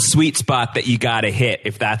real sweet spot that you got to hit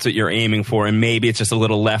if that's what you're aiming for, and maybe it's just a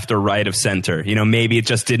little left or right of center. Maybe it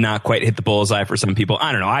just did not quite hit the bullseye for some people.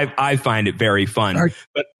 I don't know. I find it very fun,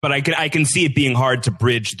 but I can see it being hard to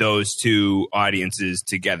bridge those two audiences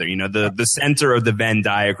together. The center of the Venn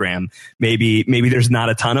diagram. Maybe there's not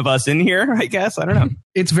a ton of us in here. I guess I don't know.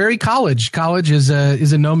 It's very college. College is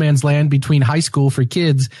a no man's land between high school for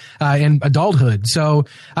kids and adulthood. So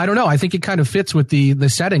I don't know. I think it kind of fits with the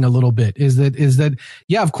setting a little bit. Is that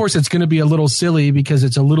yeah, of course it's going to be a little silly because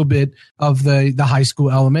it's a little bit of the high school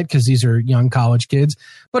element because these are young college kids.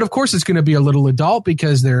 But of course it's going to be a little adult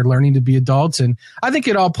because they're learning to be adults. And I think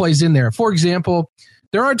it all plays in there. For example,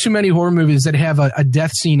 there aren't too many horror movies that have a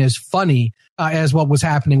death scene as funny as what was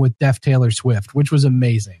happening with Deaf Taylor Swift, which was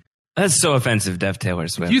amazing. That's so offensive, Def Taylor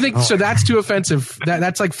Swift. You think so? That's too offensive.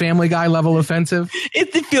 That's like Family Guy level offensive.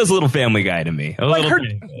 It feels a little Family Guy to me.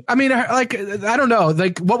 I don't know.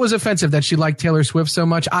 Like, what was offensive that she liked Taylor Swift so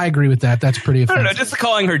much? I agree with that. That's pretty offensive. I don't know. Just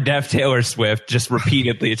calling her Def Taylor Swift just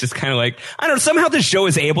repeatedly. It's just kind of like, I don't know. Somehow the show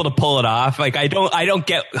is able to pull it off. Like, I don't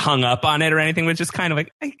get hung up on it or anything. But it's just kind of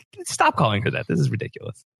like, stop calling her that. This is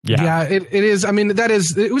ridiculous. Yeah, it is. I mean,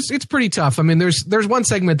 it's pretty tough. I mean, there's one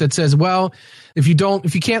segment that says, well, if you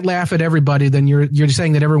can't laugh at everybody, then you're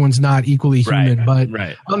saying that everyone's not equally human. But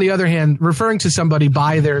on the other hand, referring to somebody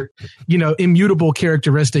by their, immutable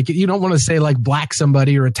characteristic, you don't want to say like black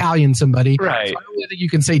somebody or Italian somebody. Right. So I don't really think you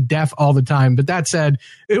can say deaf all the time. But that said,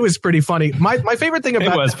 it was pretty funny. My favorite thing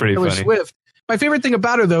about Taylor Swift. My favorite thing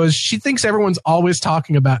about her, though, is she thinks everyone's always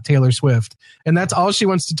talking about Taylor Swift. And that's all she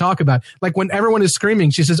wants to talk about. Like when everyone is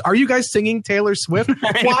screaming, she says, "Are you guys singing Taylor Swift?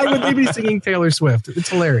 Why would they be singing Taylor Swift?" It's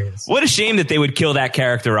hilarious. What a shame that they would kill that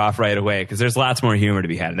character off right away, because there's lots more humor to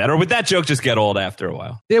be had in that. Or would that joke just get old after a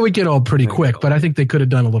while? It would get old pretty quick, but I think they could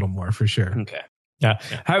have done a little more for sure. Okay. Yeah.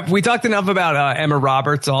 Have we talked enough about Emma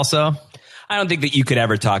Roberts also? I don't think that you could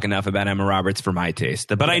ever talk enough about Emma Roberts for my taste.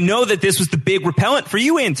 But I know that this was the big repellent for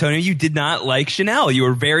you, Antonio. You did not like Chanel. You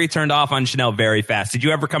were very turned off on Chanel very fast. Did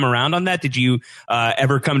you ever come around on that? Did you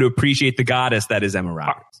ever come to appreciate the goddess that is Emma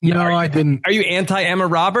Roberts? No, I didn't. Are you anti-Emma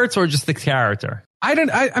Roberts or just the character? I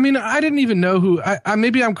didn't even know who.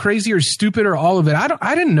 Maybe I'm crazy or stupid or all of it.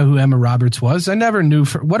 I didn't know who Emma Roberts was. I never knew.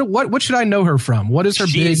 What should I know her from? What is her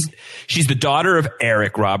big? She's the daughter of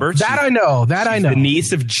Eric Roberts. I know. The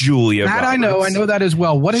niece of Julia. That Roberts. I know that as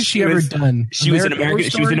well. What has she ever done? She was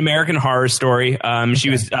an American Horror Story.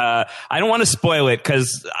 She was. I don't want to spoil it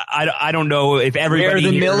because I don't know if everybody.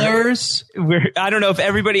 We're the Millers. I don't know if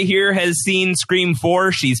everybody here has seen Scream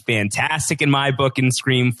 4. She's fantastic in my book in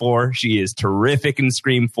Scream 4. She is terrific in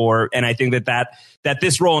Scream 4, and I think that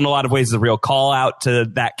this role in a lot of ways is a real call out to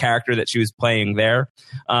that character that she was playing there.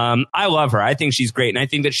 I love her. I think she's great, and I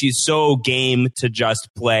think that she's so game to just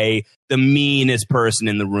play the meanest person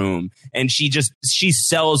in the room, and she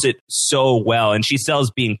sells it so well, and she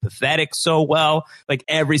sells being pathetic so well. Like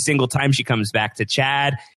every single time she comes back to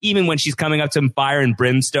Chad, even when she's coming up to him fire and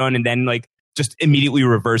brimstone, and then like just immediately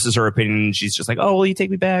reverses her opinion, and she's just like, "Oh, will you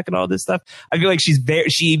take me back?" and all this stuff. I feel like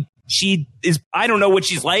she is, I don't know what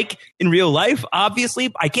she's like in real life, obviously.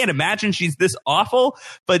 I can't imagine she's this awful,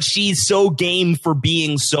 but she's so game for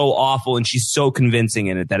being so awful, and she's so convincing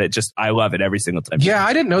in it that I love it every single time. Yeah,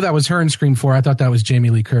 I didn't know that was her in Scream 4. I thought that was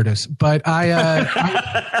Jamie Lee Curtis. But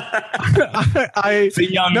it's a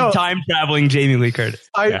young time-traveling Jamie Lee Curtis.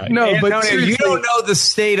 Antonio, you don't know the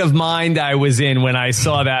state of mind I was in when I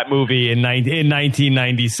saw that movie in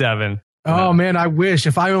 1997. Oh man, I wish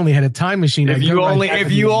if I only had a time machine. If you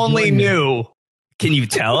only knew. Can you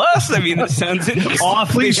tell us? I mean, that sounds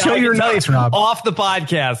please show your notes, Rob. Off the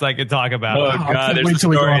podcast, I could talk about. Oh God, wait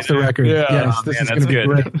till we go off the record. Yeah. Yes, this is going to be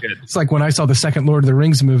great. It's like when I saw the second Lord of the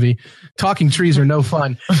Rings movie. Talking trees are no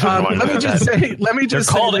fun. Let me just say, they're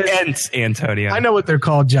called Ents, Antonio. I know what they're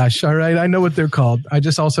called, Josh. All right, I know what they're called. I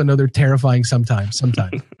just also know they're terrifying sometimes.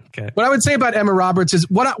 Okay. What I would say about Emma Roberts is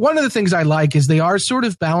one of the things I like is they are sort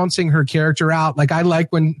of balancing her character out. Like I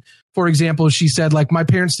like when, for example, she said like my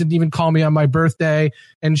parents didn't even call me on my birthday,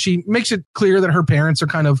 and she makes it clear that her parents are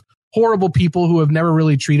kind of horrible people who have never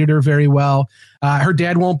really treated her very well. Her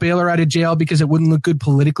dad won't bail her out of jail because it wouldn't look good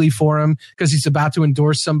politically for him because he's about to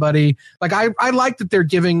endorse somebody. Like I like that they're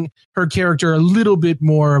giving her character a little bit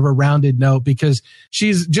more of a rounded note because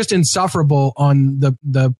she's just insufferable on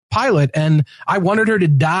the pilot, and I wanted her to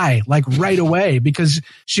die like right away because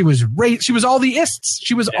she was all the ists.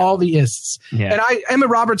 She was all the ists. Yeah. And Emma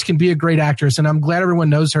Roberts can be a great actress, and I'm glad everyone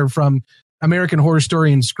knows her from American Horror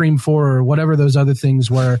Story and Scream 4 or whatever those other things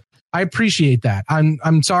were. I appreciate that.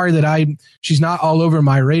 I'm sorry that she's not all over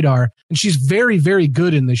my radar, and she's very, very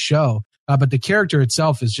good in the show. But the character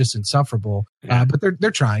itself is just insufferable. But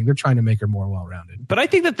they're trying to make her more well-rounded. But I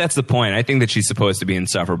think that's the point. I think that she's supposed to be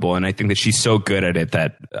insufferable, and I think that she's so good at it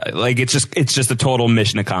that like it's just a total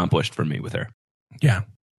mission accomplished for me with her. Yeah,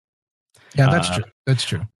 that's true. That's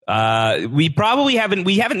true. We haven't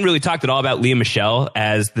really talked at all about Lea Michele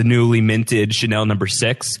as the newly minted Chanel No.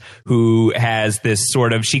 6, who has this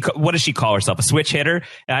sort of what does she call herself? A switch hitter?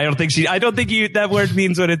 I don't think that word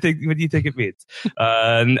means what you think it means.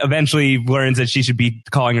 And eventually learns that she should be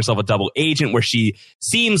calling herself a double agent, where she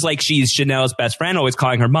seems like she's Chanel's best friend, always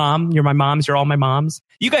calling her mom. You're my moms. You're all my moms.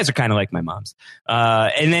 You guys are kind of like my moms.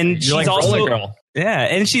 And then she's like also girl. Yeah,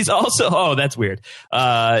 and she's also that's weird.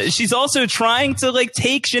 She's also trying to like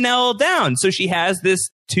take Chanel down. So she has this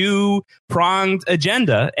two-pronged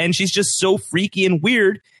agenda, and she's just so freaky and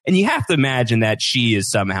weird. And you have to imagine that she is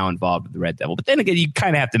somehow involved with the Red Devil. But then again, you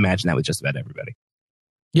kind of have to imagine that with just about everybody.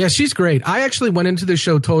 Yeah, she's great. I actually went into the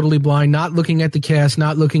show totally blind, not looking at the cast,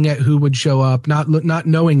 not looking at who would show up, not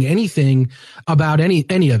knowing anything about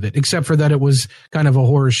any of it, except for that it was kind of a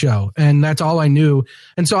horror show. And that's all I knew.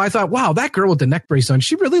 And so I thought, wow, that girl with the neck brace on,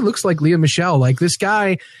 she really looks like Leah Michele. Like this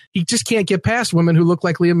guy, he just can't get past women who look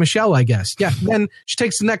like Leah Michele, I guess. Yeah, then she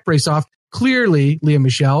takes the neck brace off. Clearly Leah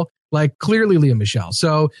Michele.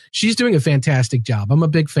 So she's doing a fantastic job. I'm a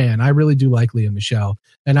big fan. I really do like Leah Michele,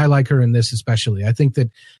 and I like her in this especially. I think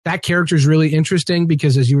that character is really interesting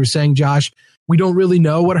because, as you were saying, Josh, we don't really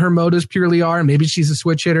know what her motives purely are. Maybe she's a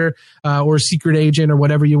switch hitter or a secret agent or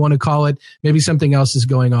whatever you want to call it. Maybe something else is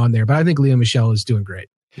going on there. But I think Leah Michele is doing great.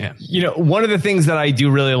 Yeah. You know, one of the things that I do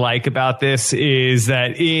really like about this is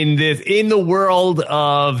that in the world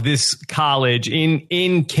of this college, in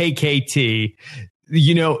KKT,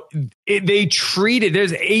 you know,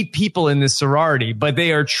 there's 8 people in this sorority, but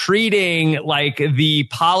they are treating like the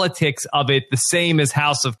politics of it the same as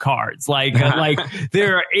House of Cards. Like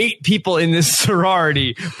there are 8 people in this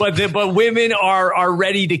sorority, but women are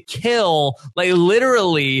ready to kill, like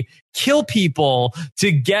literally kill people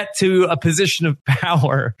to get to a position of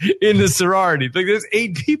power in the sorority. Like there's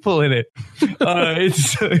 8 people in it.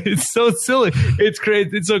 It's so silly. It's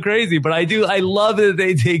crazy. It's so crazy, but I love that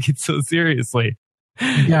they take it so seriously.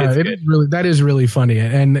 Yeah, that is really funny,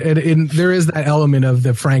 and there is that element of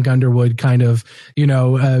the Frank Underwood kind of, you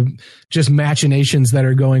know, just machinations that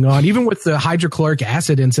are going on, even with the hydrochloric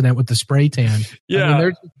acid incident with the spray tan. Yeah, I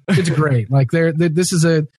mean, it's great. Like this is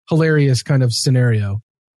a hilarious kind of scenario.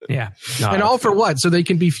 Yeah, and all for what? So they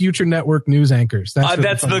can be future network news anchors.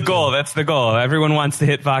 That's the goal. That's the goal. Everyone wants to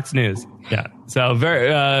hit Fox News. Yeah, so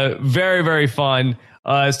very, very fun.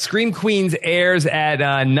 Scream Queens airs at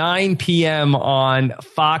 9 p.m. on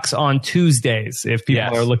Fox on Tuesdays. If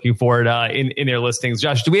people are looking for it in their listings.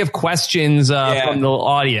 Josh, do we have questions from the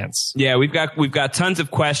audience? Yeah, we've got tons of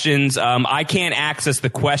questions. I can't access the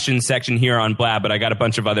question section here on Blab, but I got a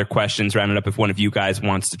bunch of other questions rounded up if one of you guys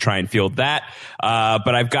wants to try and field that.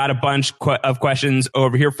 But I've got a bunch of questions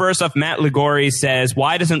over here. First off, Matt Ligori says,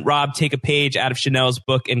 why doesn't Rob take a page out of Chanel's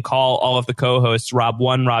book and call all of the co-hosts Rob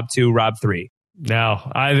 1, Rob 2, Rob 3? No,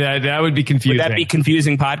 that would be confusing. Would that be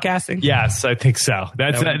confusing podcasting? Yes, I think so.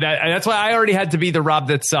 That's why I already had to be the Rob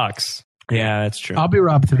that sucks. Yeah, that's true. I'll be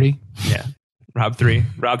Rob 3. Yeah, Rob 3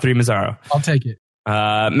 Mazzaro. I'll take it.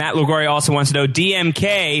 Matt Ligori also wants to know,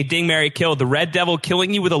 DMK, Ding, Marry, Kill, the Red Devil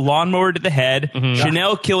killing you with a lawnmower to the head,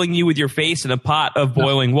 Chanel killing you with your face in a pot of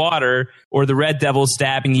boiling water, or the Red Devil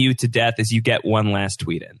stabbing you to death as you get one last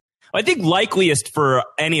tweet in. I think likeliest for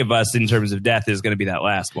any of us in terms of death is going to be that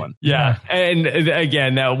last one. Yeah. And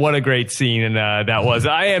again, what a great scene that was.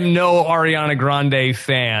 I am no Ariana Grande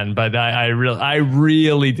fan, but I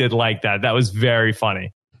really did like that. That was very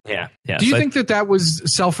funny. Yeah. Do you think that was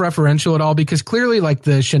self-referential at all? Because clearly like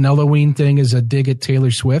the Chanel-Halloween thing is a dig at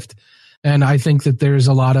Taylor Swift. And I think that there's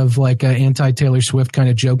a lot of like anti-Taylor Swift kind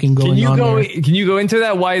of joking going on there. Can you go into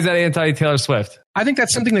that? Why is that anti-Taylor Swift? I think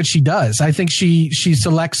that's something that she does. I think she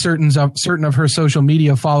selects certain of her social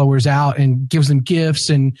media followers out and gives them gifts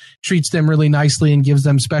and treats them really nicely and gives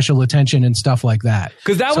them special attention and stuff like that.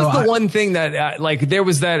 Because that was the one thing that there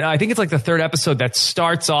was that, I think it's like the 3rd episode that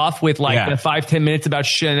starts off with the 5-10 minutes about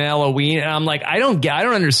Chanel-Halloween. And I'm like, I don't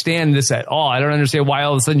understand this at all. I don't understand why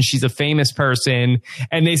all of a sudden she's a famous person.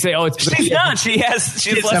 And they say, oh, it's she's not. She's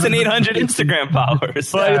less than 800 Instagram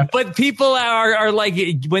followers. But people are like,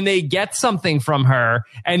 when they get something from her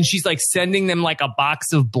and she's like sending them like a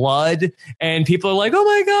box of blood and people are like, oh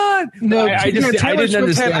my God. No, I didn't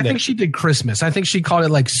understand. I think she did Christmas. I think she called it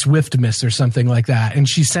like Swiftmas or something like that. And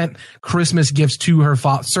she sent Christmas gifts to her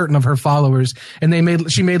certain of her followers,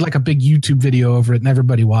 and she made like a big YouTube video over it and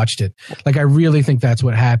everybody watched it. Like, I really think that's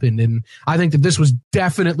what happened. And I think that this was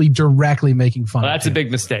definitely directly making fun. Well, that's a big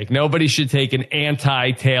mistake. Nobody should take an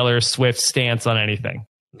anti-Taylor Swift stance on anything.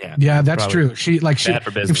 Yeah, that's true.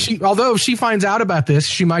 Although if she finds out about this,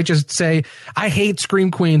 she might just say, I hate Scream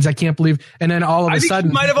Queens. I can't believe. And then all of a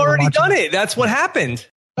sudden, she might have already done it. That's what happened.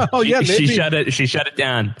 Oh yeah, she shut it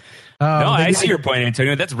down. No, I see your point,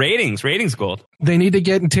 Antonio. That's ratings gold. They need to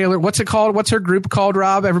get in Taylor. What's it called? What's her group called,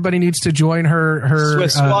 Rob? Everybody needs to join her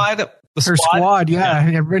Swift squad. Her squad. Yeah,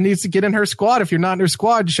 everybody needs to get in her squad. If you're not in her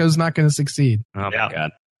squad, the show's not going to succeed. Oh my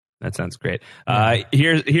God. That sounds great.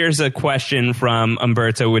 Here's a question from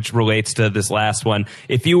Umberto, which relates to this last one.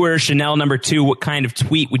 If you were Chanel number 2, what kind of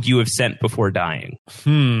tweet would you have sent before dying?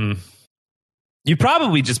 You'd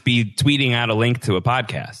probably just be tweeting out a link to a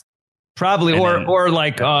podcast. Probably, or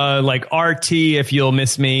like RT if you'll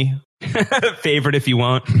miss me. Favorite if you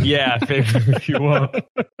won't. Yeah, favorite if you won't.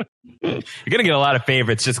 You're gonna get a lot of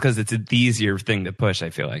favorites just because it's the easier thing to push. I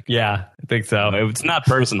feel like. Yeah, I think so. It's not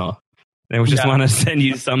personal. They just want to send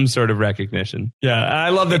you some sort of recognition. Yeah, and I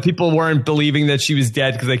love that people weren't believing that she was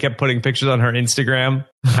dead because they kept putting pictures on her Instagram.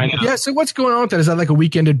 I know. Yeah, so what's going on with that? Is that like a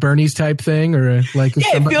Weekend at Bernie's type thing, or like?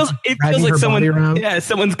 Yeah, it feels like someone. Yeah,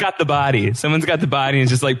 someone's got the body. Someone's got the body and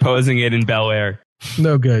is just like posing it in Bel Air.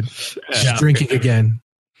 No good. She's drinking again.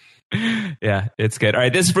 Yeah, it's good. All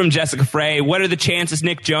right, this is from Jessica Frey. What are the chances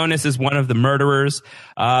Nick Jonas is one of the murderers?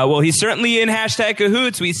 Well, he's certainly in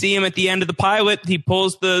 #cahoots. We see him at the end of the pilot. He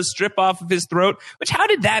pulls the strip off of his throat. Which, how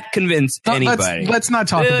did that convince anybody? Let's not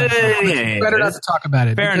talk about it. Better not to talk about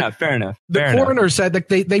it. Fair enough. The coroner said that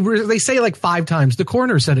they say like 5 times. The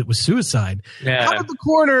coroner said it was suicide. Yeah. How did the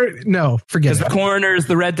coroner? No, forget it. Because the coroner is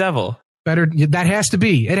the Red Devil. That has to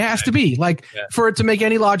be. It has to be. Like, for it to make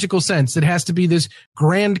any logical sense, it has to be this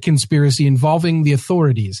grand conspiracy involving the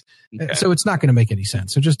authorities. Okay. So it's not going to make any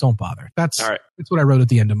sense. So just don't bother. That's what I wrote at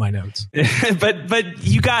the end of my notes. But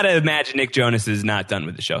you got to imagine Nick Jonas is not done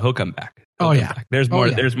with the show. He'll come back. Back. There's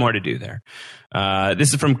more. There's more to do there.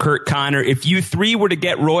 This is from Kurt Connor. If you 3 were to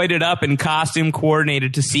get roided up and costume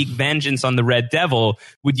coordinated to seek vengeance on the Red Devil,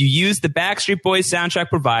 would you use the Backstreet Boys soundtrack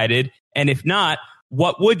provided? And if not,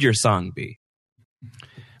 what would your song be?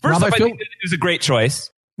 First off, I think it was a great choice.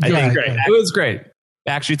 I think it was great.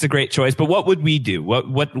 Backstreet's a great choice, but what would we do?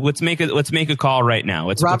 Let's make a call right now.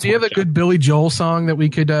 Rob, do you have a good Billy Joel song that we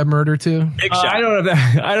could murder to? Big shot. I don't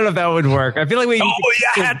know if that would work. I feel like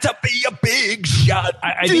you had to be a big shot.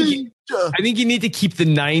 I think you need to keep the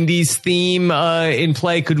 90s theme in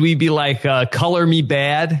play. Could we be like Color Me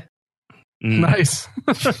Bad? Nice.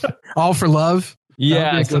 All for Love.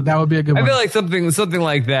 Yeah, that would be a good one. I feel like something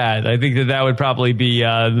like that. I think that would probably be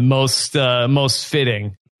the most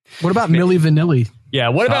fitting. What about Milli Vanilli? Yeah,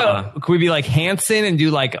 what about could we be like Hanson and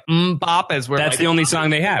do like Bop as we're that's the only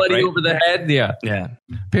song they have, right? Over the head, yeah.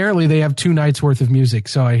 Apparently they have 2 nights worth of music,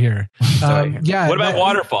 so I hear. Yeah. What about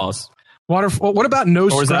Waterfalls? What about No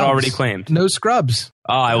Scrubs? Or is that already claimed? No Scrubs.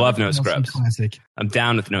 Oh, I love No Scrubs. Classic. I'm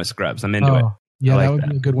down with No Scrubs. I'm into it. Yeah, that would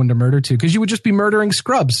be a good one to murder too, because you would just be murdering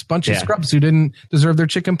scrubs, bunch of scrubs who didn't deserve their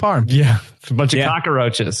chicken parm. Yeah, a bunch of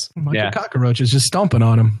cockroaches. A bunch of cockroaches just stomping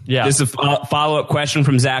on them. Yeah. This is a follow-up question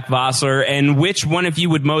from Zach Vossler. And which one of you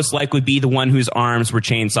would most likely be the one whose arms were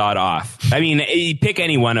chainsawed off? I mean, pick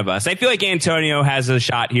any one of us. I feel like Antonio has a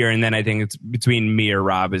shot here, and then I think it's between me or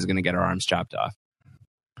Rob is going to get our arms chopped off.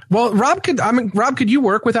 Well, Rob, could you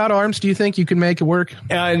work without arms? Do you think you could make it work?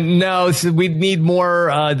 No, so we'd need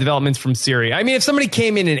more developments from Siri. I mean, if somebody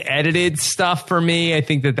came in and edited stuff for me, I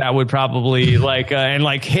think that would probably hit like I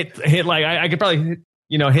could probably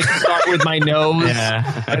hit start with my nose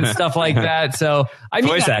and stuff like that. So I mean,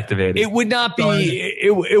 voice activated. It would not be.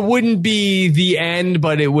 It wouldn't be the end,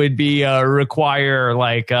 but it would be require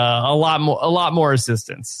like a lot more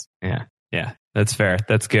assistance. Yeah. That's fair.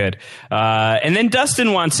 That's good. And then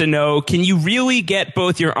Dustin wants to know, can you really get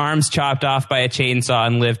both your arms chopped off by a chainsaw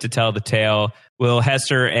and live to tell the tale? Will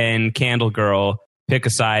Hester and Candle Girl pick a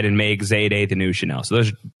side and make Zayday the new Chanel? So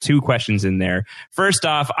there's 2 questions in there. First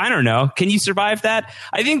off, I don't know. Can you survive that?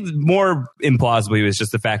 I think more implausibly was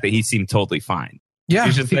just the fact that he seemed totally fine. Yeah.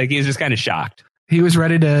 He was just kind of shocked. He was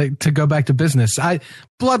ready to go back to business.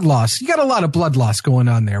 Blood loss. You got a lot of blood loss going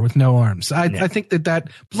on there with no arms. I think that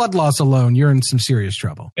blood loss alone, you're in some serious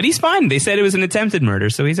trouble. But he's fine. They said it was an attempted murder,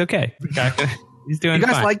 so he's okay. He's doing fine. You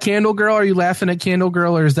guys fine. like Candle Girl? Are you laughing at Candle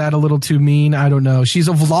Girl, or is that a little too mean? I don't know. She's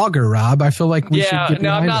a vlogger, Rob. I feel like we should get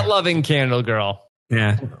I'm not loving Candle Girl.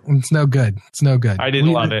 Yeah. It's no good. I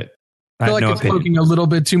didn't love it. I feel like it's poking a little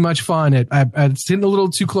bit too much fun. It's hitting a little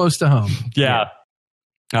too close to home. Yeah.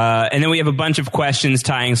 And then we have a bunch of questions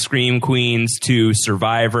tying Scream Queens to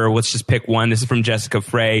Survivor. Let's just pick one. This is from Jessica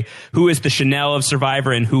Frey. Who is the Chanel of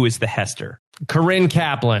Survivor and who is the Hester? Corinne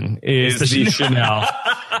Kaplan is the Chanel.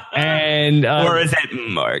 And or is it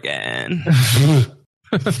Morgan?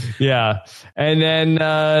 Yeah. And then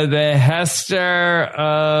the Hester,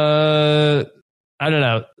 I don't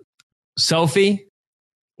know. Sophie?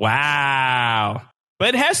 Wow.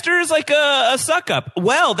 But Hester is like a suck up.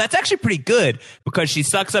 Well, that's actually pretty good because she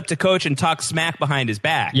sucks up to Coach and talks smack behind his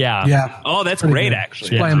back. Yeah. Oh, that's pretty great, good. Actually.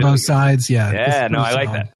 She's playing both sides. Yeah. Yeah, no, I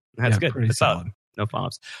like that. That's good. That's solid. No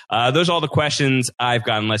follow-ups. Those are all the questions I've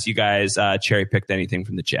got, unless you guys cherry picked anything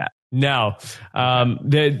from the chat. No,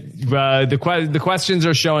 the questions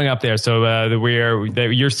are showing up there, so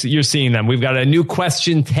you're seeing them. We've got a new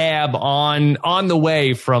question tab on the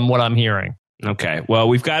way, from what I'm hearing. Okay. Well,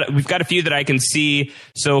 we've got a few that I can see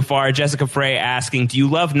so far. Jessica Frey asking, do you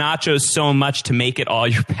love nachos so much to make it all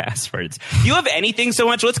your passwords? Do you love anything so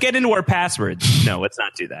much? Let's get into our passwords. No, let's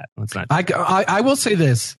not do that. I will say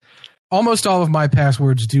this. Almost all of my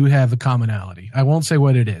passwords do have a commonality. I won't say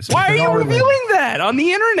what it is. Why are you revealing that on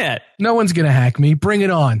the internet? No one's going to hack me. Bring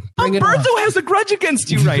it on. Humberto has a grudge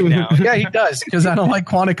against you right now. Yeah, he does, because I don't like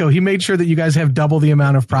Quantico. He made sure that you guys have double the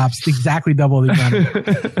amount of props, exactly double the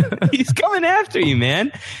amount. He's coming after you,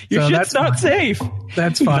 man. Your shit's not safe.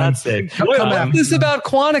 That's fine. Not safe. What's this about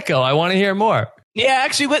Quantico? I want to hear more. Yeah,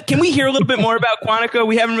 actually, can we hear a little bit more about Quantico?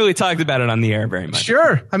 We haven't really talked about it on the air very much.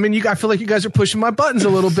 Sure. I mean, I feel like you guys are pushing my buttons a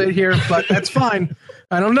little bit here, but that's fine.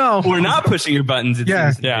 I don't know. We're not pushing your buttons.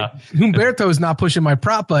 Yeah. Humberto is not pushing my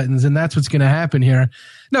prop buttons, and that's what's going to happen here.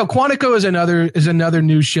 No, Quantico is another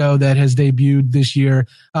new show that has debuted this year.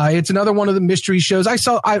 It's another one of the mystery shows.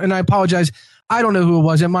 And I apologize. I don't know who it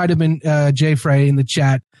was. It might have been Jay Frey in the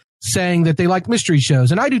chat, saying that they like mystery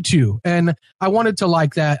shows, and I do too. And I wanted to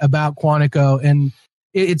like that about Quantico, and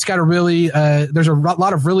it's got a really there's a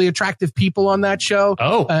lot of really attractive people on that show.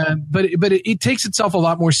 But it takes itself a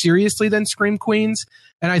lot more seriously than Scream Queens,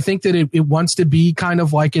 and I think that it wants to be kind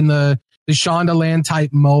of like in the Shondaland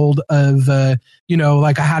type mold of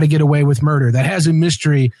like a How to Get Away with Murder that has a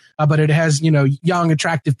mystery, but it has young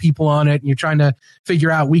attractive people on it, and you're trying to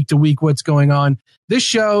figure out week to week what's going on. This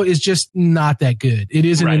show is just not that good. It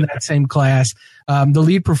isn't in that same class. The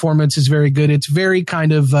lead performance is very good. It's very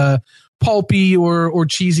kind of pulpy or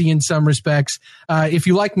cheesy in some respects. If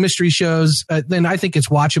you like mystery shows, then I think it's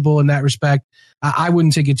watchable in that respect. I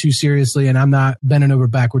wouldn't take it too seriously, and I'm not bending over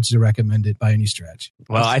backwards to recommend it by any stretch.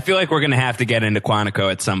 Well, I feel like we're going to have to get into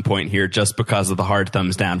Quantico at some point here just because of the hard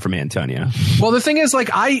thumbs down from Antonio. Well, the thing is,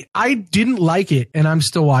 I didn't like it, and I'm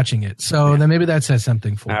still watching it. So then maybe that says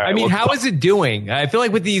something for me. Right, I mean, how is it doing? I feel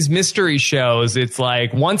like with these mystery shows, it's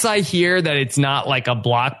like once I hear that it's not like a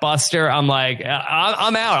blockbuster, I'm like,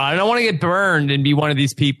 I'm out. I don't want to get burned and be one of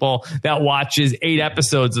these people that watches 8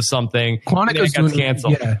 episodes of something. Quantico's doing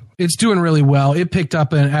canceled. Yeah, it's doing really well. It picked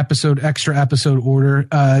up an extra episode order.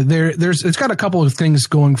 It's got a couple of things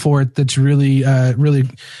going for it that's really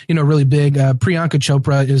really big. Priyanka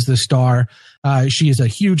Chopra is the star. She is a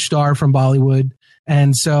huge star from Bollywood,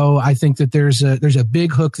 and so I think that there's a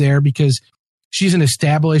big hook there because she's an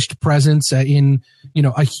established presence in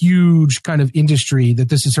a huge kind of industry. That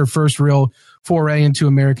this is her first real foray into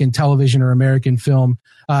American television or American film.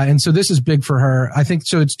 And so this is big for her. I think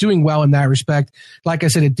so. It's doing well in that respect. Like I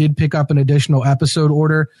said, it did pick up an additional episode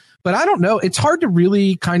order, but I don't know. It's hard to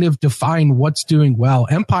really kind of define what's doing well.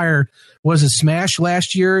 Empire was a smash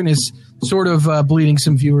last year and is sort of bleeding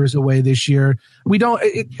some viewers away this year. I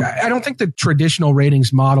don't think the traditional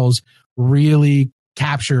ratings models really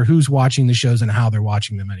capture who's watching the shows and how they're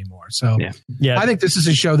watching them anymore. So yeah. I think this is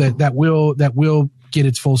a show that will get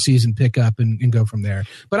its full season pickup and go from there.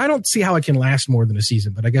 But I don't see how it can last more than a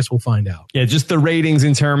season, but I guess we'll find out. Yeah, just the ratings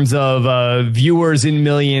in terms of viewers in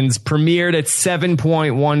millions premiered at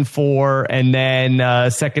 7.14 and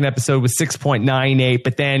then second episode was 6.98,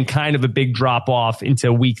 but then kind of a big drop off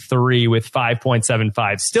into week 3 with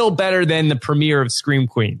 5.75. Still better than the premiere of Scream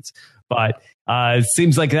Queens, but it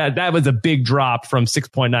seems like that was a big drop from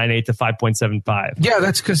 6.98 to 5.75. Yeah,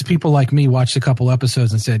 that's because people like me watched a couple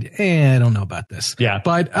episodes and said, I don't know about this. Yeah.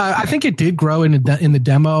 But I think it did grow in the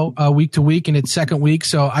demo week to week in its second week.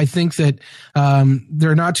 So I think that there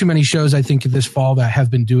are not too many shows, I think, this fall that have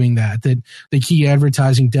been doing that the key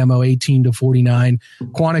advertising demo 18 to 49.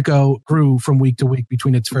 Quantico grew from week to week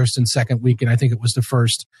between its first and second week. And I think it was the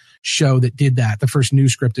first show that did that, the first new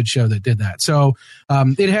scripted show that did that. So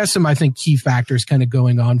it has some, I think, key factors kind of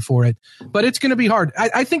going on for it, but it's going to be hard.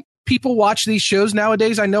 I think people watch these shows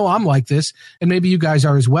nowadays. I know I'm like this, and maybe you guys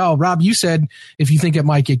are as well. Rob, you said if you think it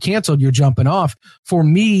might get canceled, you're jumping off. For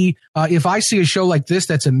me, if I see a show like this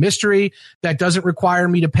that's a mystery that doesn't require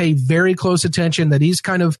me to pay very close attention, that is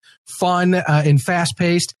kind of fun and fast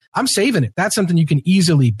paced, I'm saving it. That's something you can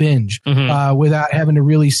easily binge without having to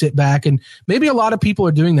really sit back. And maybe a lot of people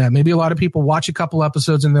are doing that. Maybe a lot of people watch a couple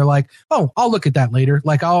episodes and they're like, "Oh, I'll look at that later.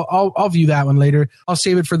 Like I'll view that one later. I'll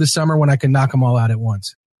save it for the summer when I can knock them all out at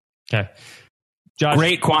once." Okay. Josh,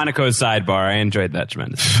 great Quantico sidebar. I enjoyed that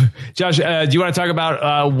tremendously. Josh, do you want to talk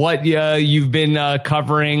about what you've been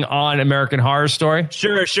covering on American Horror Story?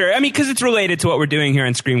 Sure. I mean, because it's related to what we're doing here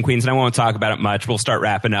in Scream Queens, and I won't talk about it much. We'll start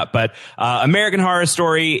wrapping up. But American Horror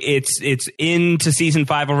Story, it's into season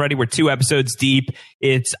 5 already. We're 2 episodes deep.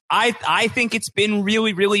 I think it's been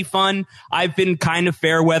really, really fun. I've been kind of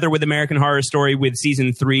fair weather with American Horror Story with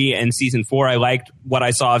season 3 and season 4. I liked what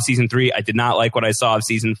I saw of season 3. I did not like what I saw of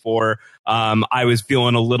season 4. I was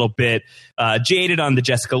feeling a little bit jaded on the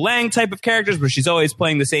Jessica Lange type of characters, where she's always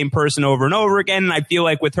playing the same person over and over again. And I feel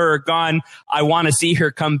like with her gone, I want to see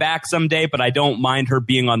her come back someday, but I don't mind her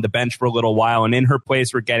being on the bench for a little while. And in her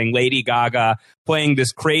place, we're getting Lady Gaga playing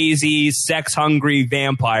this crazy, sex-hungry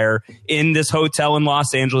vampire in this hotel in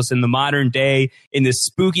Los Angeles in the modern day, in this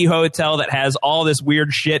spooky hotel that has all this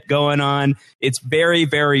weird shit going on. It's very,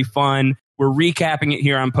 very fun. We're recapping it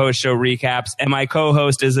here on Post Show Recaps, and my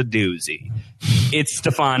co-host is a doozy. It's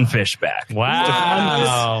Stefan Fishbach.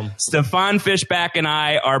 Wow. Stefan Fishbach and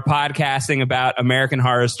I are podcasting about American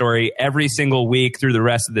Horror Story every single week through the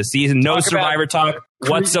rest of the season. No Survivor talk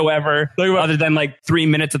whatsoever, other than like 3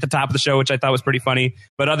 minutes at the top of the show, which I thought was pretty funny.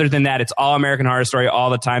 But other than that, it's all American Horror Story all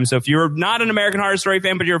the time. So if you're not an American Horror Story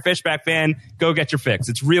fan, but you're a Fishbach fan, go get your fix.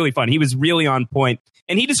 It's really fun. He was really on point.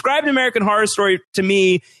 And he described American Horror Story to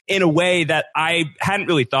me in a way that I hadn't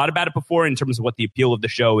really thought about it before in terms of what the appeal of the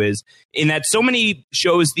show is. In that so many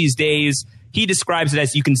shows these days, he describes it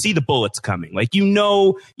as you can see the bullets coming. Like, you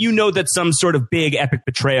know that some sort of big epic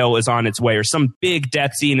betrayal is on its way, or some big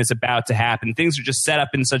death scene is about to happen. Things are just set up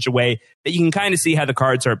in such a way that you can kind of see how the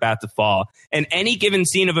cards are about to fall. And any given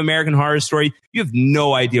scene of American Horror Story, you have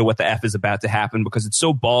no idea what the F is about to happen because it's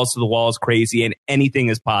so balls to the walls crazy and anything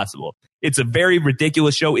is possible. It's a very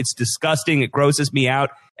ridiculous show. It's disgusting. It grosses me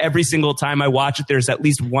out. Every single time I watch it, there's at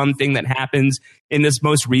least one thing that happens. In this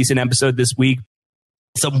most recent episode this week,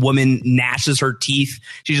 some woman gnashes her teeth.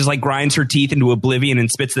 She just like grinds her teeth into oblivion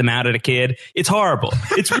and spits them out at a kid. It's horrible.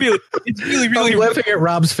 It's really, I'm laughing at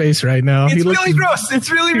Rob's face right now. It's really gross.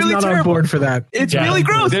 It's really not terrible. On board for that. It's really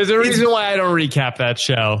gross. There's a reason why I don't recap that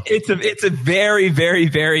show. It's a very, very,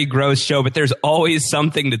 very gross show, but there's always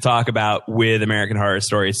something to talk about with American Horror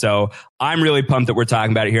Story. So I'm really pumped that we're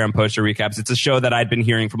talking about it here on Post Show Recaps. It's a show that I'd been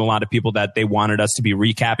hearing from a lot of people that they wanted us to be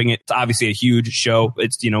recapping it. It's obviously a huge show.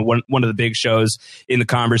 It's, one of the big shows in the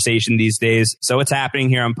conversation these days. So it's happening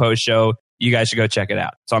here on Post Show. You guys should go check it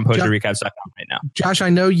out. It's on postshowrecaps.com right now. Josh, I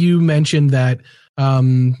know you mentioned that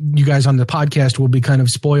you guys on the podcast will be kind of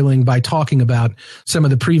spoiling by talking about some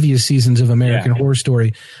of the previous seasons of American Horror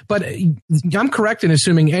Story. But I'm correct in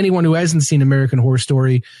assuming anyone who hasn't seen American Horror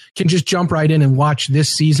Story can just jump right in and watch this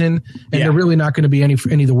season, and they're really not going to be any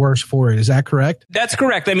the worse for it. Is that correct? That's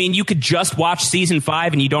correct. I mean, you could just watch season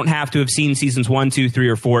 5 and you don't have to have seen seasons 1, 2, 3,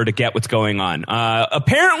 or 4 to get what's going on.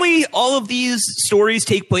 Apparently, all of these stories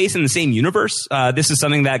take place in the same universe. This is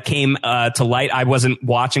something that came to light. I wasn't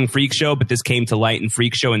watching Freak Show, but this came to light in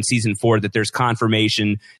Freak Show in season 4 that there's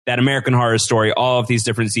confirmation that American Horror Story, all of these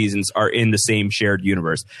different seasons are in the same shared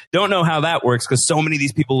universe. Don't know how that works because so many of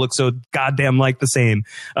these people look so goddamn like the same.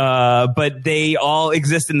 But they all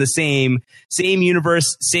exist in the same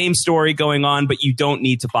universe, same story going on, but you don't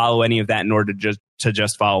need to follow any of that in order to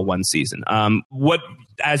just follow one season.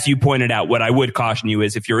 As you pointed out, what I would caution you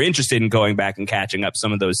is if you're interested in going back and catching up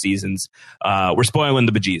some of those seasons, we're spoiling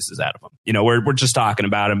the bejesus out of them. We're just talking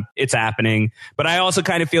about them. It's happening. But I also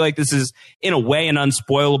kind of feel like this is, in a way, an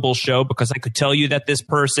unspoilable show because I could tell you that this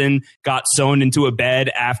person got sewn into a bed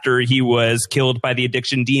after he was killed by the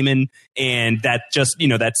addiction demon. And that just,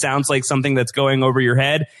 that sounds like something that's going over your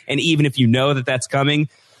head. And even if you know that that's coming,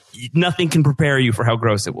 nothing can prepare you for how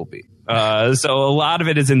gross it will be. So a lot of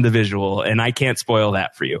it is in the visual, and I can't spoil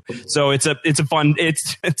that for you. So it's a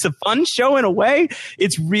fun show in a way.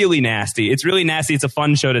 It's really nasty. It's a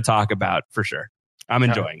fun show to talk about for sure. I'm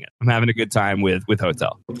enjoying it. I'm having a good time with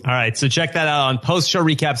Hotel. All right, so check that out on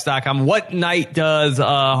postshowrecaps.com. What night does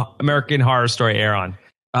American Horror Story air on?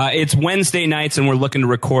 It's Wednesday nights, and we're looking to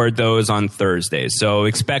record those on Thursdays. So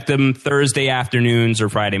expect them Thursday afternoons or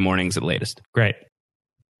Friday mornings at latest. Great.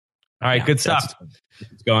 All right, good stuff.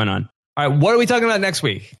 What's going on? All right, what are we talking about next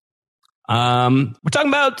week? We're talking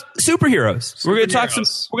about superheroes. We're going to talk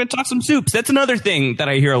some soups. That's another thing that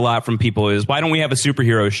I hear a lot from people is why don't we have a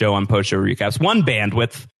superhero show on Post Show Recaps? One,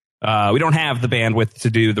 bandwidth. We don't have the bandwidth to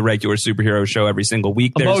do the regular superhero show every single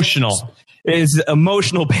week. Emotional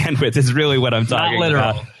bandwidth is really what I'm talking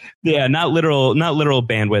about. Yeah, not literal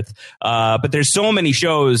bandwidth. But there's so many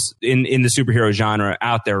shows in the superhero genre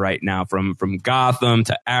out there right now, from Gotham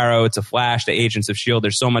to Arrow to Flash to Agents of S.H.I.E.L.D.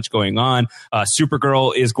 There's so much going on.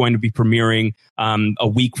 Supergirl is going to be premiering a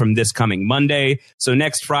week from this coming Monday. So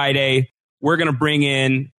next Friday, we're going to bring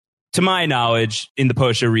in to my knowledge, in the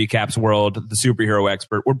post-show recaps world, the superhero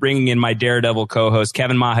expert, we're bringing in my Daredevil co-host,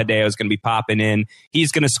 Kevin Mahadeo, is going to be popping in.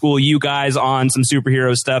 He's going to school you guys on some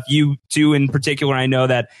superhero stuff. You two in particular, I know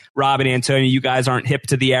that Rob and Antonio, you guys aren't hip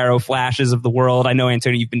to the Arrow Flashes of the world. I know,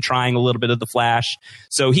 Antonio, you've been trying a little bit of the Flash.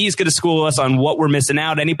 So he's going to school us on what we're missing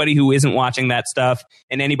out. Anybody who isn't watching that stuff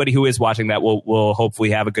and anybody who is watching that will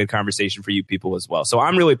hopefully have a good conversation for you people as well. So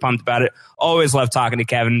I'm really pumped about it. Always love talking to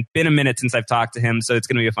Kevin. Been a minute since I've talked to him, so it's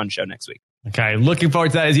going to be a fun show next week. Okay, looking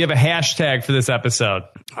forward to that. Do you have a hashtag for this episode?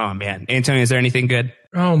 Oh, man. Antonio, is there anything good?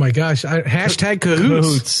 Oh, my gosh. Hashtag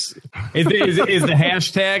cahoots. Is the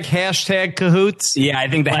hashtag cahoots? Yeah, I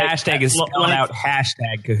think the hashtag is spelled out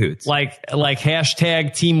hashtag cahoots. Like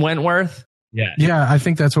hashtag Team Wentworth? Yeah, I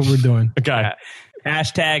think that's what we're doing. Okay. Yeah.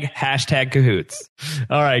 Hashtag cahoots.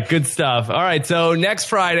 All right, good stuff. All right, so next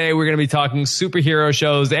Friday we're going to be talking superhero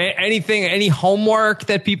shows. Any homework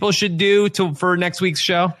that people should do for next week's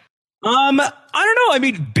show? I don't know. I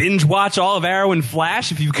mean, binge watch all of Arrow and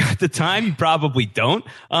Flash if you've got the time. You probably don't.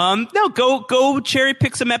 No, go cherry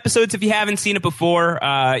pick some episodes if you haven't seen it before.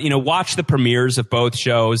 Watch the premieres of both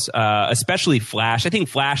shows, especially Flash. I think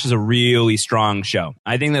Flash is a really strong show.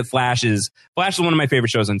 I think that Flash is one of my favorite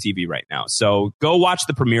shows on TV right now. So go watch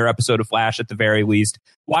the premiere episode of Flash at the very least.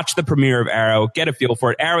 Watch the premiere of Arrow. Get a feel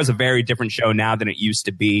for it. Arrow is a very different show now than it used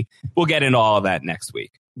to be. We'll get into all of that next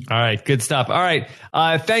week. All right. Good stuff. All right.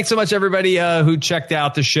 Thanks so much, everybody who checked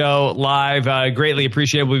out the show live. Greatly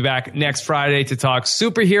appreciate it. We'll be back next Friday to talk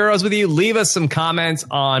superheroes with you. Leave us some comments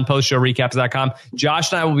on postshowrecaps.com.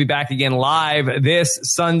 Josh and I will be back again live this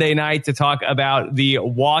Sunday night to talk about The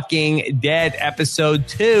Walking Dead episode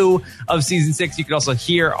 2 of season 6. You can also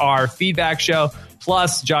hear our feedback show.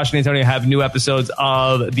 Plus, Josh and Antonio have new episodes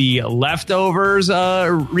of The Leftovers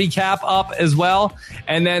recap up as well.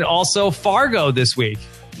 And then also Fargo this week.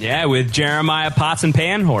 Yeah, with Jeremiah Pots and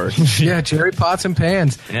Pan Horse. Yeah, Jerry Pots and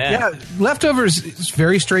Pans. Yeah, Leftovers is a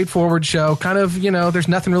very straightforward show. Kind of, there's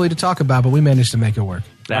nothing really to talk about, but we managed to make it work.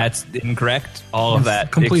 That's incorrect. All of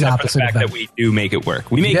that. Complete opposite for the fact that we do make it work.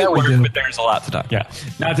 We make it work, but there's a lot to talk about. Yeah.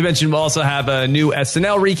 Not to mention, we'll also have a new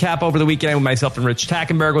SNL recap over the weekend with myself and Rich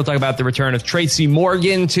Tackenberg. We'll talk about the return of Tracy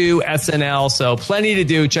Morgan to SNL. So plenty to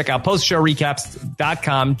do. Check out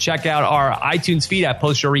postshowrecaps.com. Check out our iTunes feed at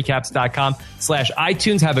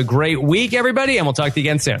postshowrecaps.com/iTunes. Have a great week, everybody, and we'll talk to you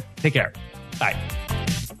again soon. Take care. Bye.